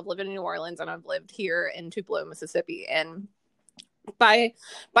Miami, I've lived in New Orleans, and I've lived here in Tupelo, Mississippi. And by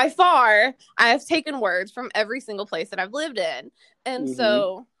far, I've taken words from every single place that I've lived in. And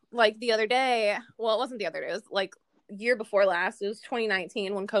so, like, the other day, well, it wasn't the other day, it was like year before last, it was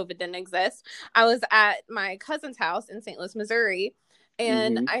 2019 when COVID didn't exist. I was at my cousin's house in St. Louis, Missouri,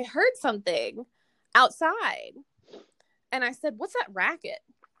 and I heard something outside. And I said, what's that racket?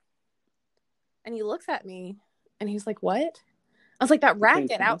 And he looks at me and he's like, what? I was like, that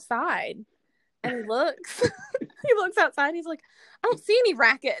racket outside. And he looks outside and he's like, I don't see any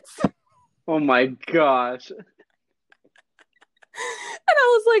rackets. Oh my gosh. And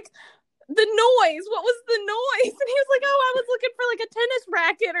I was like, the noise, what was the noise? And he was like, oh, I was looking for like a tennis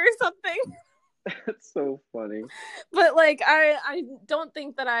racket or something. That's so funny. But like, I don't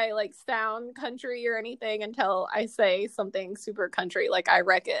think that I like sound country or anything until I say something super country, like I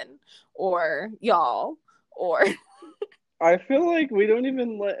reckon, or y'all, or... I feel like we don't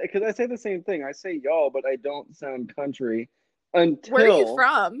even because I say the same thing. I say y'all, but I don't sound country until... Where are you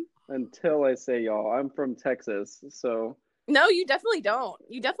from? Until I say y'all. I'm from Texas, so... No, you definitely don't.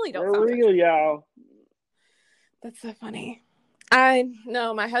 You definitely don't. For real, y'all. That's so funny. I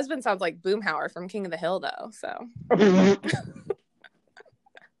know my husband sounds like Boomhauer from King of the Hill, though. So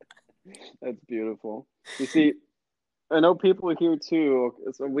that's beautiful. You see, I know people here too.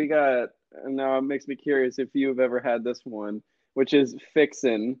 So we got, and now it makes me curious if you've ever had this one, which is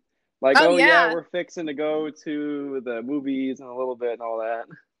fixin'. Like, oh yeah, we're fixing to go to the movies in a little bit and all that.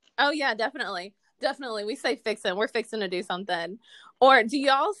 Oh yeah, definitely. Definitely. We say fixin'. We're fixing to do something. Or do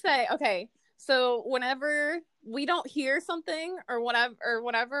y'all say, okay, so whenever we don't hear something or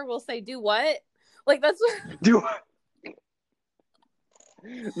whatever, we'll say, do what? Like, that's what... Do what?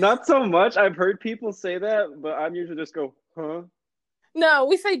 Not so much. I've heard people say that, but I'm usually just go, huh? No,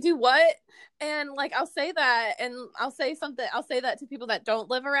 we say do what? And like I'll say that and I'll say something, I'll say that to people that don't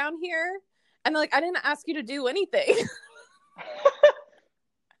live around here. And they're like, I didn't ask you to do anything.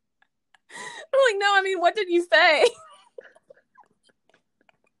 I'm like, no, I mean, what did you say?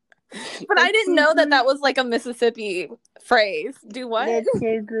 But I didn't know that that was like a Mississippi phrase. Do what? That's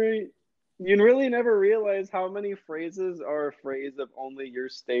so great. You really never realize how many phrases are a phrase of only your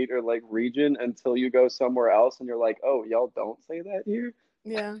state or like region until you go somewhere else and you're like, oh, y'all don't say that here?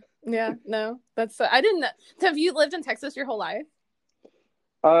 Yeah. Yeah. No, that's, I didn't know. Have you lived in Texas your whole life?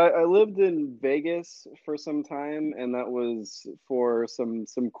 I lived in Vegas for some time, and that was for some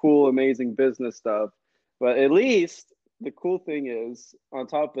cool, amazing business stuff. But at least the cool thing is, on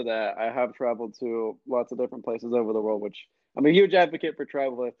top of that, I have traveled to lots of different places over the world, which I'm a huge advocate for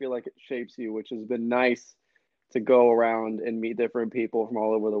travel. I feel like it shapes you, which has been nice to go around and meet different people from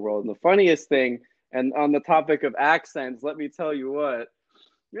all over the world. And the funniest thing, and on the topic of accents, let me tell you what,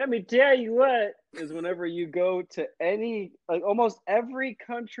 is whenever you go to any, like almost every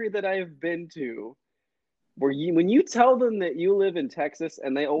country that I've been to, when you tell them that you live in Texas,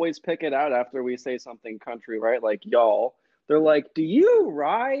 and they always pick it out after we say something country, right? Like y'all, they're like, "Do you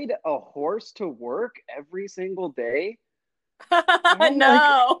ride a horse to work every single day?" And I'm like,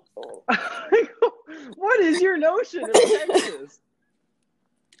 No. "What is your notion of Texas?"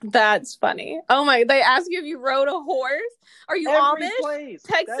 That's funny. Oh my, they ask you if you rode a horse. Are you Every Amish? place.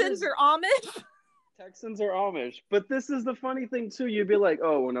 Texans are Amish? Texans are Amish. But this is the funny thing too. You'd be like,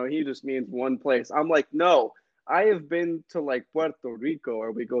 oh, well, no, he just means one place. I'm like, no, I have been to like Puerto Rico,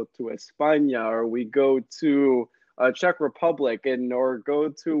 or we go to España, or we go to Czech Republic, and or go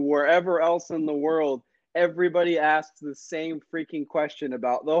to wherever else in the world. Everybody asks the same freaking question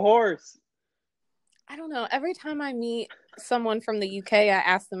about the horse. I don't know. Every time I meet someone from the UK, I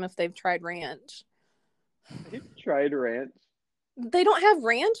ask them if they've tried ranch. They've tried ranch. They don't have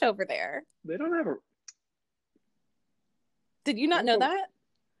ranch over there. They don't have a. Did you not know that?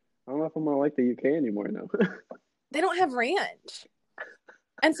 I don't know if I'm gonna like the UK anymore now. They don't have ranch.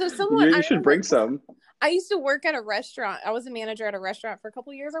 And so someone, you should bring some. I used to work at a restaurant. I was a manager at a restaurant for a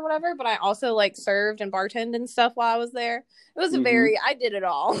couple years or whatever, but I also like served and bartended and stuff while I was there. It was I did it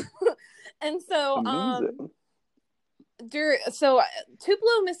all. And so,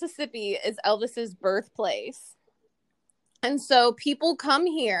 Tupelo, Mississippi is Elvis's birthplace. And so people come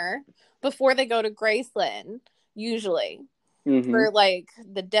here before they go to Graceland, usually. For like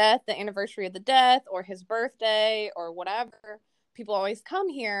the anniversary of the death, or his birthday, or whatever. People always come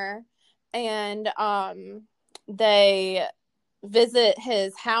here, and they visit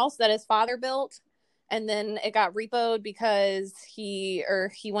his house that his father built, and then it got repoed because he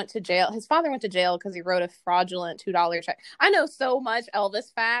went to jail. His father went to jail because he wrote a fraudulent $2 check. I know so much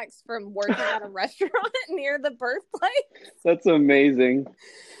Elvis facts from working at a restaurant near the birthplace. That's amazing.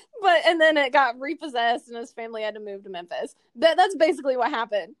 And then it got repossessed and his family had to move to Memphis. That's basically what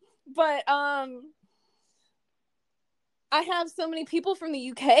happened. But I have so many people from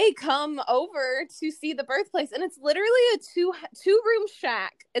the UK come over to see the birthplace, and it's literally a two-room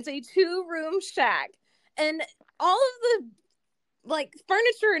shack. It's a 2-room shack, and all of the like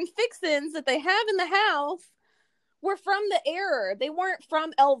furniture and fixings that they have in the house were from the era. They weren't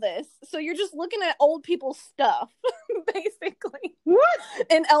from Elvis. So you're just looking at old people's stuff, basically. What?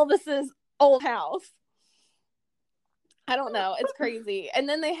 In Elvis's old house. I don't know. It's crazy. And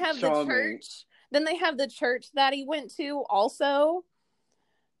then they have the church. Then they have the church that he went to also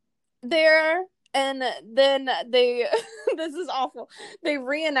there. And then they, this is awful. They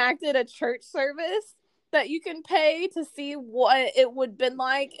reenacted a church service that you can pay to see what it would have been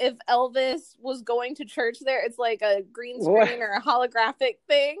like if Elvis was going to church there. It's like a green screen or a holographic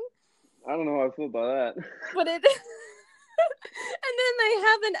thing. I don't know how I feel about that. But it... And then they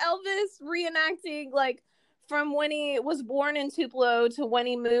have an Elvis reenacting, like, from when he was born in Tupelo to when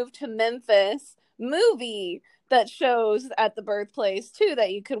he moved to Memphis movie that shows at the birthplace too,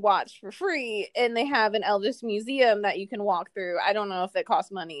 that you could watch for free. And they have an Elvis museum that you can walk through. I don't know if it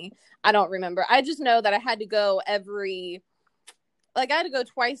costs money. I don't remember. I just know that I had to go I had to go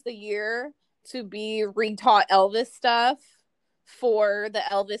twice a year to be retaught Elvis stuff for the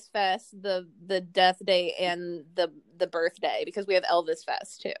Elvis Fest, the death day, and the birthday, because we have Elvis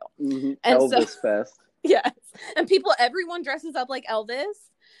Fest too. And Elvis Fest. Yes. And everyone dresses up like Elvis.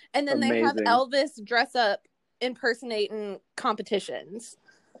 And then they have Elvis dress up impersonating competitions.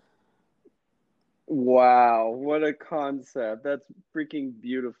 Wow, what a concept. That's freaking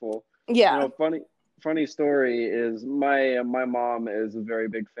beautiful. Yeah. Funny story is my mom is a very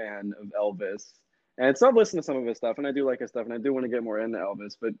big fan of Elvis, And so I've listened to some of his stuff, and I do like his stuff, and I do want to get more into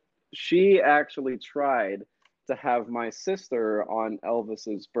Elvis. But she actually tried to have my sister on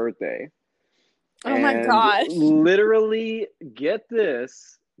Elvis's birthday, Oh my and gosh. literally, get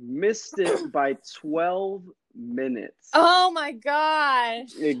this, missed it by 12 minutes. Oh my gosh.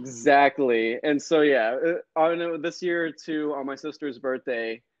 Exactly. And so, yeah, on this year too, on my sister's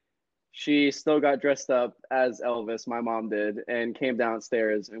birthday, she still got dressed up as Elvis, my mom did, and came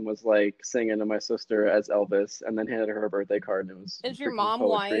downstairs and was like singing to my sister as Elvis, and then handed her a birthday card, and it was Is your freaking mom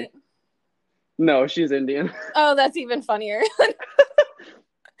poetry. white? No, she's Indian. Oh, that's even funnier.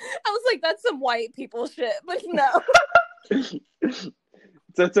 I was like, that's some white people shit, but no.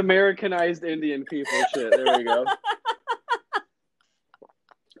 It's Americanized Indian people shit. There we go.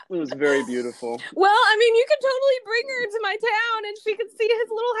 It was very beautiful. Well, I mean, you could totally bring her to my town and she could see his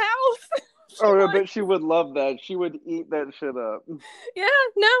little house. Oh, I bet she would love that. She would eat that shit up. Yeah,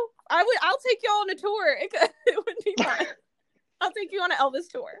 no, I'll take y'all on a tour. It would be fun. I'll take you on an Elvis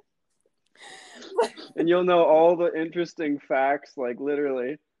tour. And you'll know all the interesting facts, like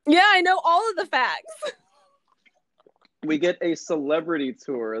literally. Yeah, I know all of the facts. We get a celebrity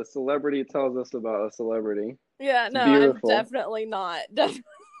tour. A celebrity tells us about a celebrity. Yeah, no, beautiful. I'm definitely not. Definitely,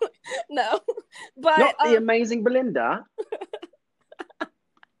 no. But not the amazing Belinda.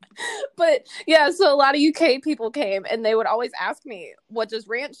 But yeah, so a lot of UK people came and they would always ask me, what does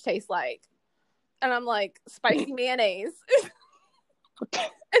ranch taste like? And I'm like, spicy mayonnaise.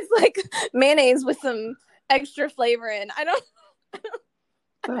 It's like mayonnaise with some extra flavor in. I don't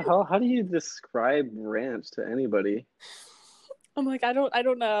What the hell? How do you describe ranch to anybody? I'm like, I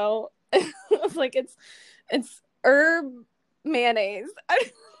don't know. It's like it's herb mayonnaise.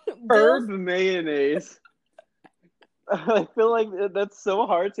 Herb mayonnaise. I feel like that's so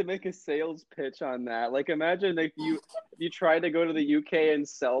hard to make a sales pitch on that. Like, imagine if you try to go to the UK and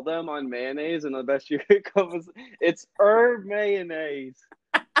sell them on mayonnaise, and the best you could come is it's herb mayonnaise.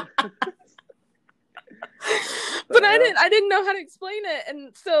 But I didn't know how to explain it,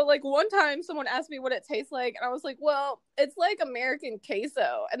 and so like one time someone asked me what it tastes like, and I was like, well, it's like American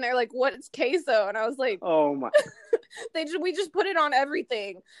queso, and they're like, what is queso? And I was like, oh my, we just put it on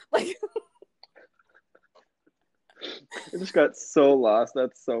everything, like. I just got so lost.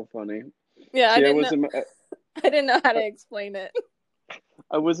 That's so funny. Yeah, I didn't know how to explain it.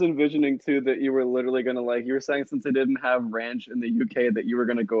 I was envisioning too that you were literally gonna like, you were saying since they didn't have ranch in the UK that you were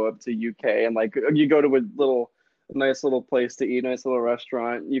gonna go up to UK and like you go to a nice little place to eat, nice little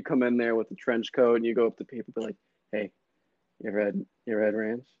restaurant. You come in there with a trench coat and you go up to people, be like, "Hey, you ever had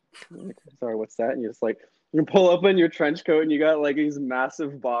ranch?" Like, sorry, what's that? And you're just like, you pull up in your trench coat and you got like these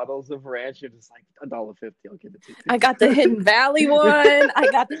massive bottles of ranch. You're just like, $1.50, I'll give it to you. I got the Hidden Valley one. I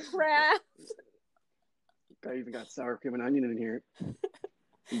got the Kraft. I even got sour cream and onion in here.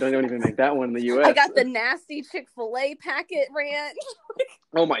 Don't even make that one in the U.S. I got the nasty Chick-fil-A packet ranch.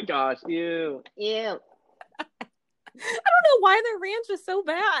 Oh my gosh, ew. I don't know why their ranch is so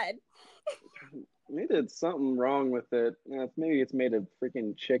bad. They did something wrong with it. Maybe it's made of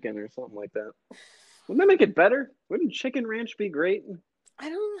freaking chicken or something like that. Wouldn't that make it better? Wouldn't chicken ranch be great? I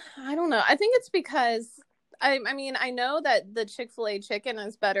don't know. I think it's because I mean, I know that the Chick-fil-A chicken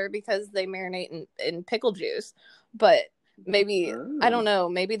is better because they marinate in pickle juice, but maybe I don't know.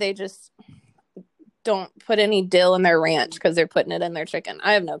 Maybe they just don't put any dill in their ranch because they're putting it in their chicken.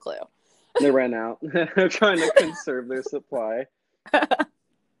 I have no clue. They ran out. They're trying to conserve their supply.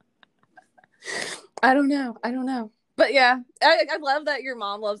 I don't know. But yeah, I love that your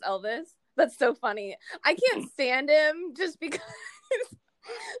mom loves Elvis. That's so funny. I can't stand him just because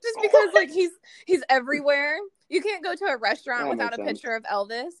like he's everywhere. You can't go to a restaurant without a picture of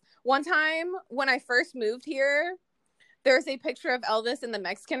Elvis. One time when I first moved here, there's a picture of Elvis in the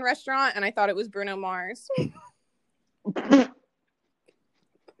Mexican restaurant, and I thought it was Bruno Mars. Because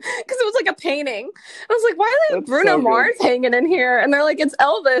it was like a painting. I was like, why is Bruno Mars hanging in here? And they're like, it's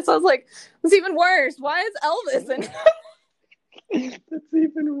Elvis. I was like, it's even worse. Why is Elvis in here? That's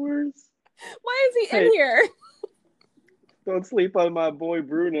even worse. Why is he in here? Don't sleep on my boy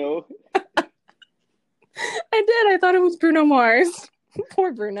Bruno. I did. I thought it was Bruno Mars.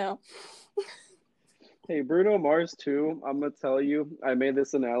 Poor Bruno. Hey, Bruno Mars too. I'm gonna tell you, I made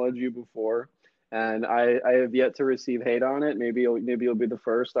this analogy before, and I have yet to receive hate on it. Maybe you'll be the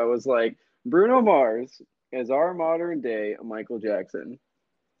first. I was like, Bruno Mars is our modern day Michael Jackson.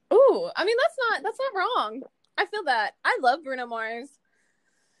 Ooh, I mean that's not wrong. I feel that. I love Bruno Mars.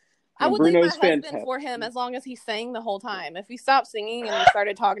 I would leave my husband for him as long as he sang the whole time. If he stopped singing and he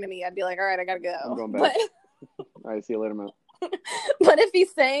started talking to me, I'd be like, all right, I gotta go. I'm going back. All right, see you later, man. But if he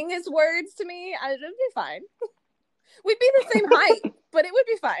sang his words to me, I'd be fine. We'd be the same height, but it would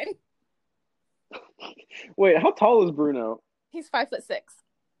be fine. Wait, how tall is Bruno? He's 5'6".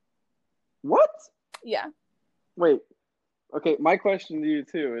 What? Yeah. Wait. Okay, my question to you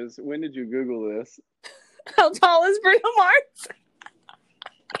too is, when did you Google this? How tall is Bruno Mars?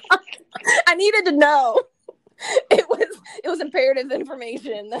 I needed to know. It was imperative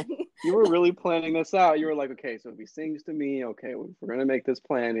information. You were really planning this out. You were like, okay, so if he sings to me, okay, if we're gonna make this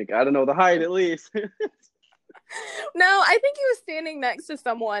plan, you gotta know the height at least. No, I think he was standing next to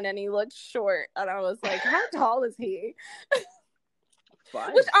someone and he looked short, and I was like, how tall is he?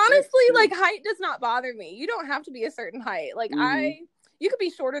 Which honestly, like, height does not bother me. You don't have to be a certain height. Like, you could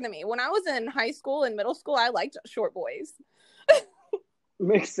be shorter than me. When I was in high school and middle school, I liked short boys.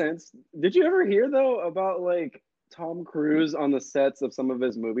 Makes sense. Did you ever hear though about like Tom Cruise on the sets of some of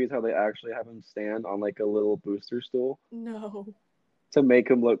his movies, how they actually have him stand on like a little booster stool No. to make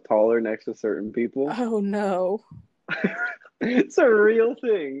him look taller next to certain people? Oh, no. It's a real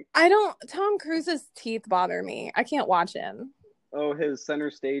thing. Tom Cruise's teeth bother me. I can't watch him. Oh, his center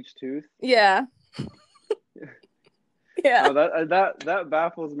stage tooth? Yeah. Yeah. Oh, that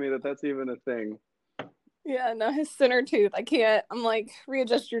baffles me that that's even a thing. Yeah, no, his center tooth. I can't. I'm like,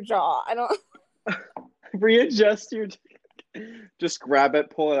 readjust your jaw. I don't. Readjust your. Just grab it,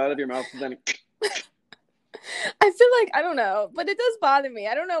 pull it out of your mouth, and then. I feel like, I don't know, but it does bother me.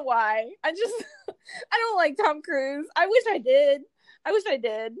 I don't know why. I don't like Tom Cruise. I wish I did. I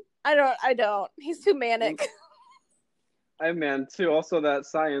don't. He's too manic. I'm man too. Also, that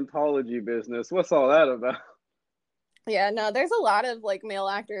Scientology business. What's all that about? Yeah, no, there's a lot of like male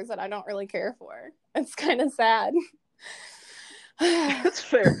actors that I don't really care for. It's kind of sad. That's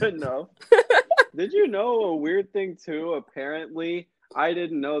fair enough. Did you know a weird thing too? Apparently, I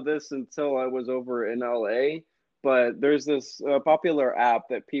didn't know this until I was over in LA, but there's this popular app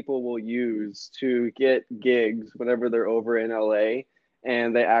that people will use to get gigs whenever they're over in LA,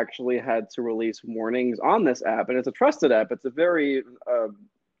 and they actually had to release warnings on this app, and it's a trusted app. It's a very, I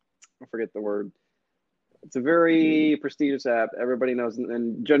forget the word. It's a very prestigious app. Everybody knows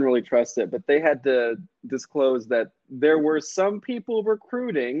and generally trusts it. But they had to disclose that there were some people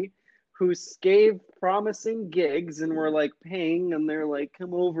recruiting who gave promising gigs and were like paying, and they're like,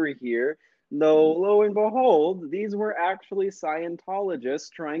 come over here. Though, lo and behold, these were actually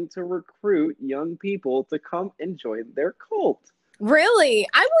Scientologists trying to recruit young people to come and join their cult. Really?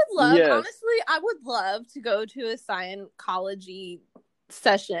 I would love, honestly, I would love to go to a Scientology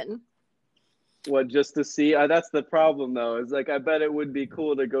session. What, just to see? That's the problem, though. Is like, I bet it would be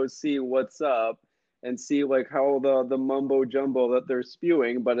cool to go see what's up and see like how the mumbo jumbo that they're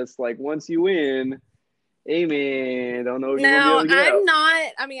spewing. But it's like, once you in, hey man, don't know if you're gonna be able to get out.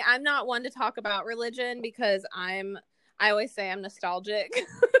 I'm not one to talk about religion because I always say I'm nostalgic.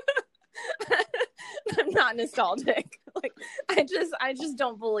 I'm not nostalgic. Like, I just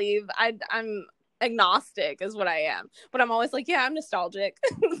don't believe. I'm agnostic is what I am, but I'm always like, yeah, I'm nostalgic.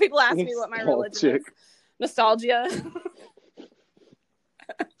 People ask me what my religion is. Nostalgia.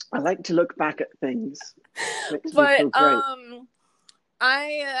 I like to look back at things. But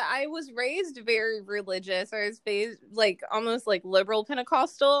I was raised very religious. I was raised like almost like liberal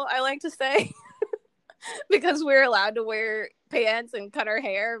Pentecostal, I like to say. Because we're allowed to wear pants and cut our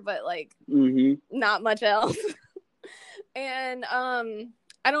hair, but like not much else. And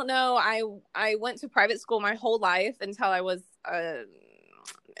I don't know. I went to private school my whole life until I was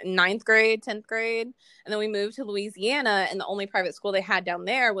 9th grade, 10th grade. And then we moved to Louisiana, and the only private school they had down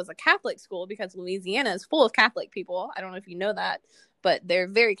there was a Catholic school because Louisiana is full of Catholic people. I don't know if you know that, but they're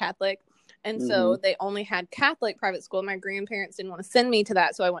very Catholic. And so they only had Catholic private school. My grandparents didn't want to send me to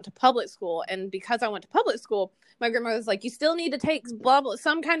that, so I went to public school. And because I went to public school, my grandmother was like, you still need to take blah, blah,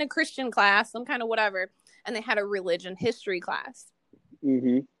 some kind of Christian class, some kind of whatever. And they had a religion history class.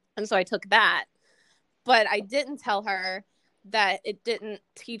 And so I took that. But I didn't tell her that it didn't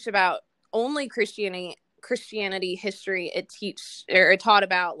teach about only Christianity history. It taught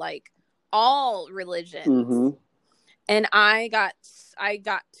about like all religions. And I got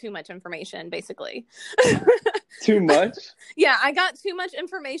too much information, basically. Too much? Yeah, I got too much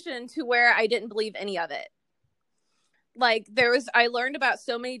information to where I didn't believe any of it. Like, I learned about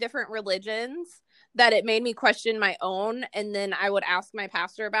so many different religions that it made me question my own. And then I would ask my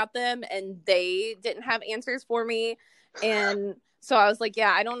pastor about them, and they didn't have answers for me. And so I was like,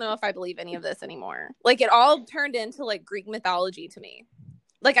 yeah, I don't know if I believe any of this anymore. Like, it all turned into like Greek mythology to me.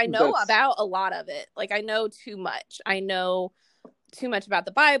 Like, I know about a lot of it. Like, I know too much. I know too much about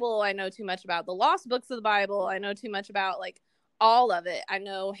the Bible. I know too much about the lost books of the Bible. I know too much about like all of it. I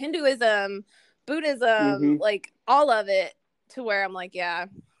know Hinduism, Buddhism, like all of it, to where I'm like, yeah,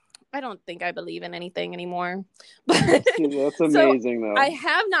 I don't think I believe in anything anymore. But That's amazing, though. I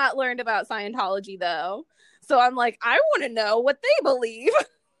have not learned about Scientology, though. So I'm like, I want to know what they believe.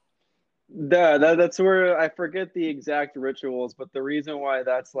 That's where I forget the exact rituals, but the reason why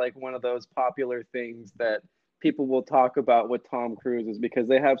that's like one of those popular things that people will talk about with Tom Cruise is because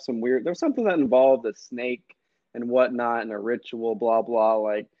they have some weird, there's something that involved a snake and whatnot and a ritual, blah, blah.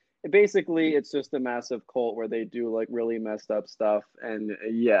 Like, basically, it's just a massive cult where they do like really messed up stuff. And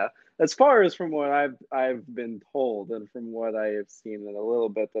yeah, as far as from what I've been told and from what I have seen and a little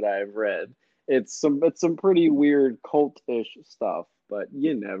bit that I've read, it's some pretty weird cult-ish stuff, but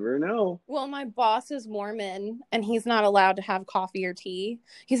you never know. Well, my boss is Mormon, and he's not allowed to have coffee or tea.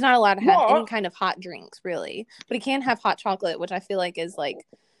 He's not allowed to have any What? kind of hot drinks, really. But he can have hot chocolate, which I feel like is like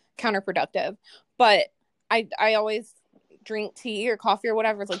counterproductive. But I always drink tea or coffee or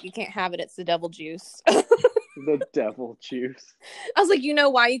whatever. It's like, you can't have it. It's the devil juice. The devil juice. I was like, you know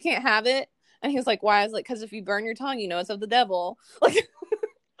why you can't have it? And he was like, why? I was like, because if you burn your tongue, you know it's of the devil. Like,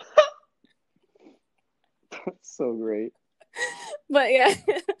 That's so great. but yeah,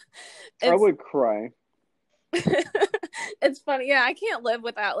 I would cry. it's funny. Yeah, I can't live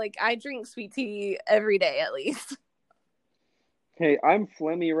without, like, I drink sweet tea every day at least. Hey, I'm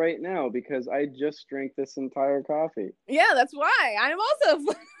phlegmy right now because I just drank this entire coffee. Yeah, that's why. I'm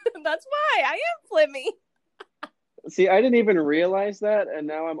also, that's why I am phlegmy. See, I didn't even realize that, and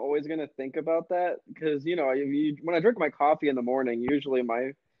now I'm always going to think about that because, when I drink my coffee in the morning, usually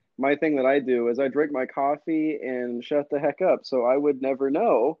my thing that I do is I drink my coffee and shut the heck up. So I would never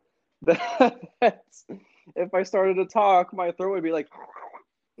know that if I started to talk, my throat would be like,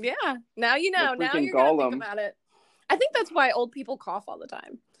 Yeah, now you know. like Now freaking you're going to think Gollum. about it. I think that's why old people cough all the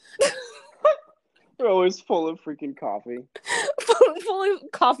time. They're always full of freaking coffee. Full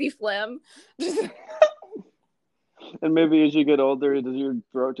of coffee phlegm. And maybe as you get older, your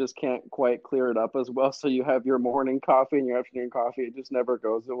throat just can't quite clear it up as well. So you have your morning coffee and your afternoon coffee. It just never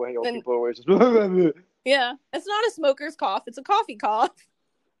goes away. Old people are always just Yeah, it's not a smoker's cough. It's a coffee cough.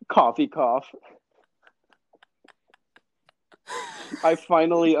 coffee cough. I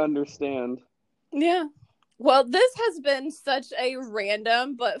finally understand. Yeah. Well, this has been such a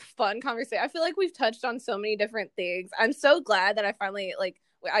random but fun conversation. I feel like we've touched on so many different things. I'm so glad that I finally, like,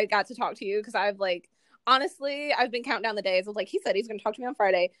 I got to talk to you because honestly, I've been counting down the days. I was like, he said he's going to talk to me on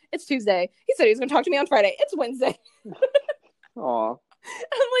Friday. It's Tuesday. He said he's going to talk to me on Friday. It's Wednesday. Aw. I'm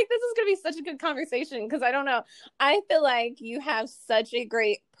like, this is going to be such a good conversation because I don't know. I feel like you have such a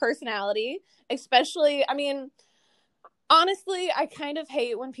great personality, especially, I mean, honestly, I kind of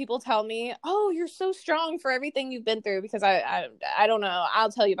hate when people tell me, oh, you're so strong for everything you've been through because I don't know.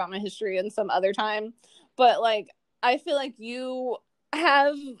 I'll tell you about my history in some other time. But like, I feel like you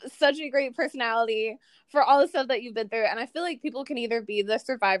have such a great personality for all the stuff that you've been through. And I feel like people can either be the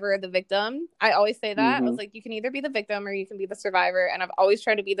survivor or the victim. I always say that. I was like, you can either be the victim or you can be the survivor. And I've always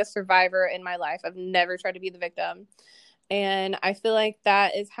tried to be the survivor in my life. I've never tried to be the victim. And I feel like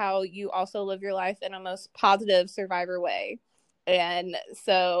that is how you also live your life in a most positive survivor way. And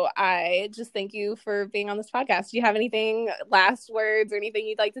so I just thank you for being on this podcast. Do you have anything, last words or anything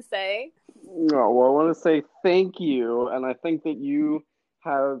you'd like to say? No, well, I want to say thank you. And I think that you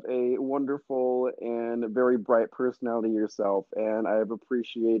have a wonderful and very bright personality yourself. And I have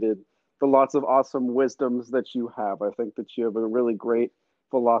appreciated the lots of awesome wisdoms that you have. I think that you have a really great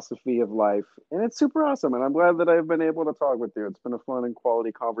philosophy of life. And it's super awesome. And I'm glad that I've been able to talk with you. It's been a fun and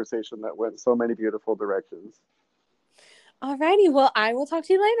quality conversation that went so many beautiful directions. Alrighty. Well, I will talk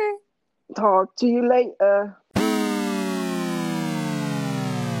to you later. Talk to you later.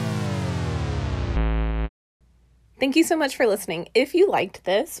 Thank you so much for listening. If you liked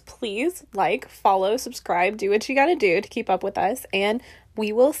this, please like, follow, subscribe, do what you gotta do to keep up with us, and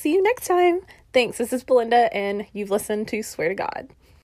we will see you next time. Thanks. This is Belinda, and you've listened to Swear to God.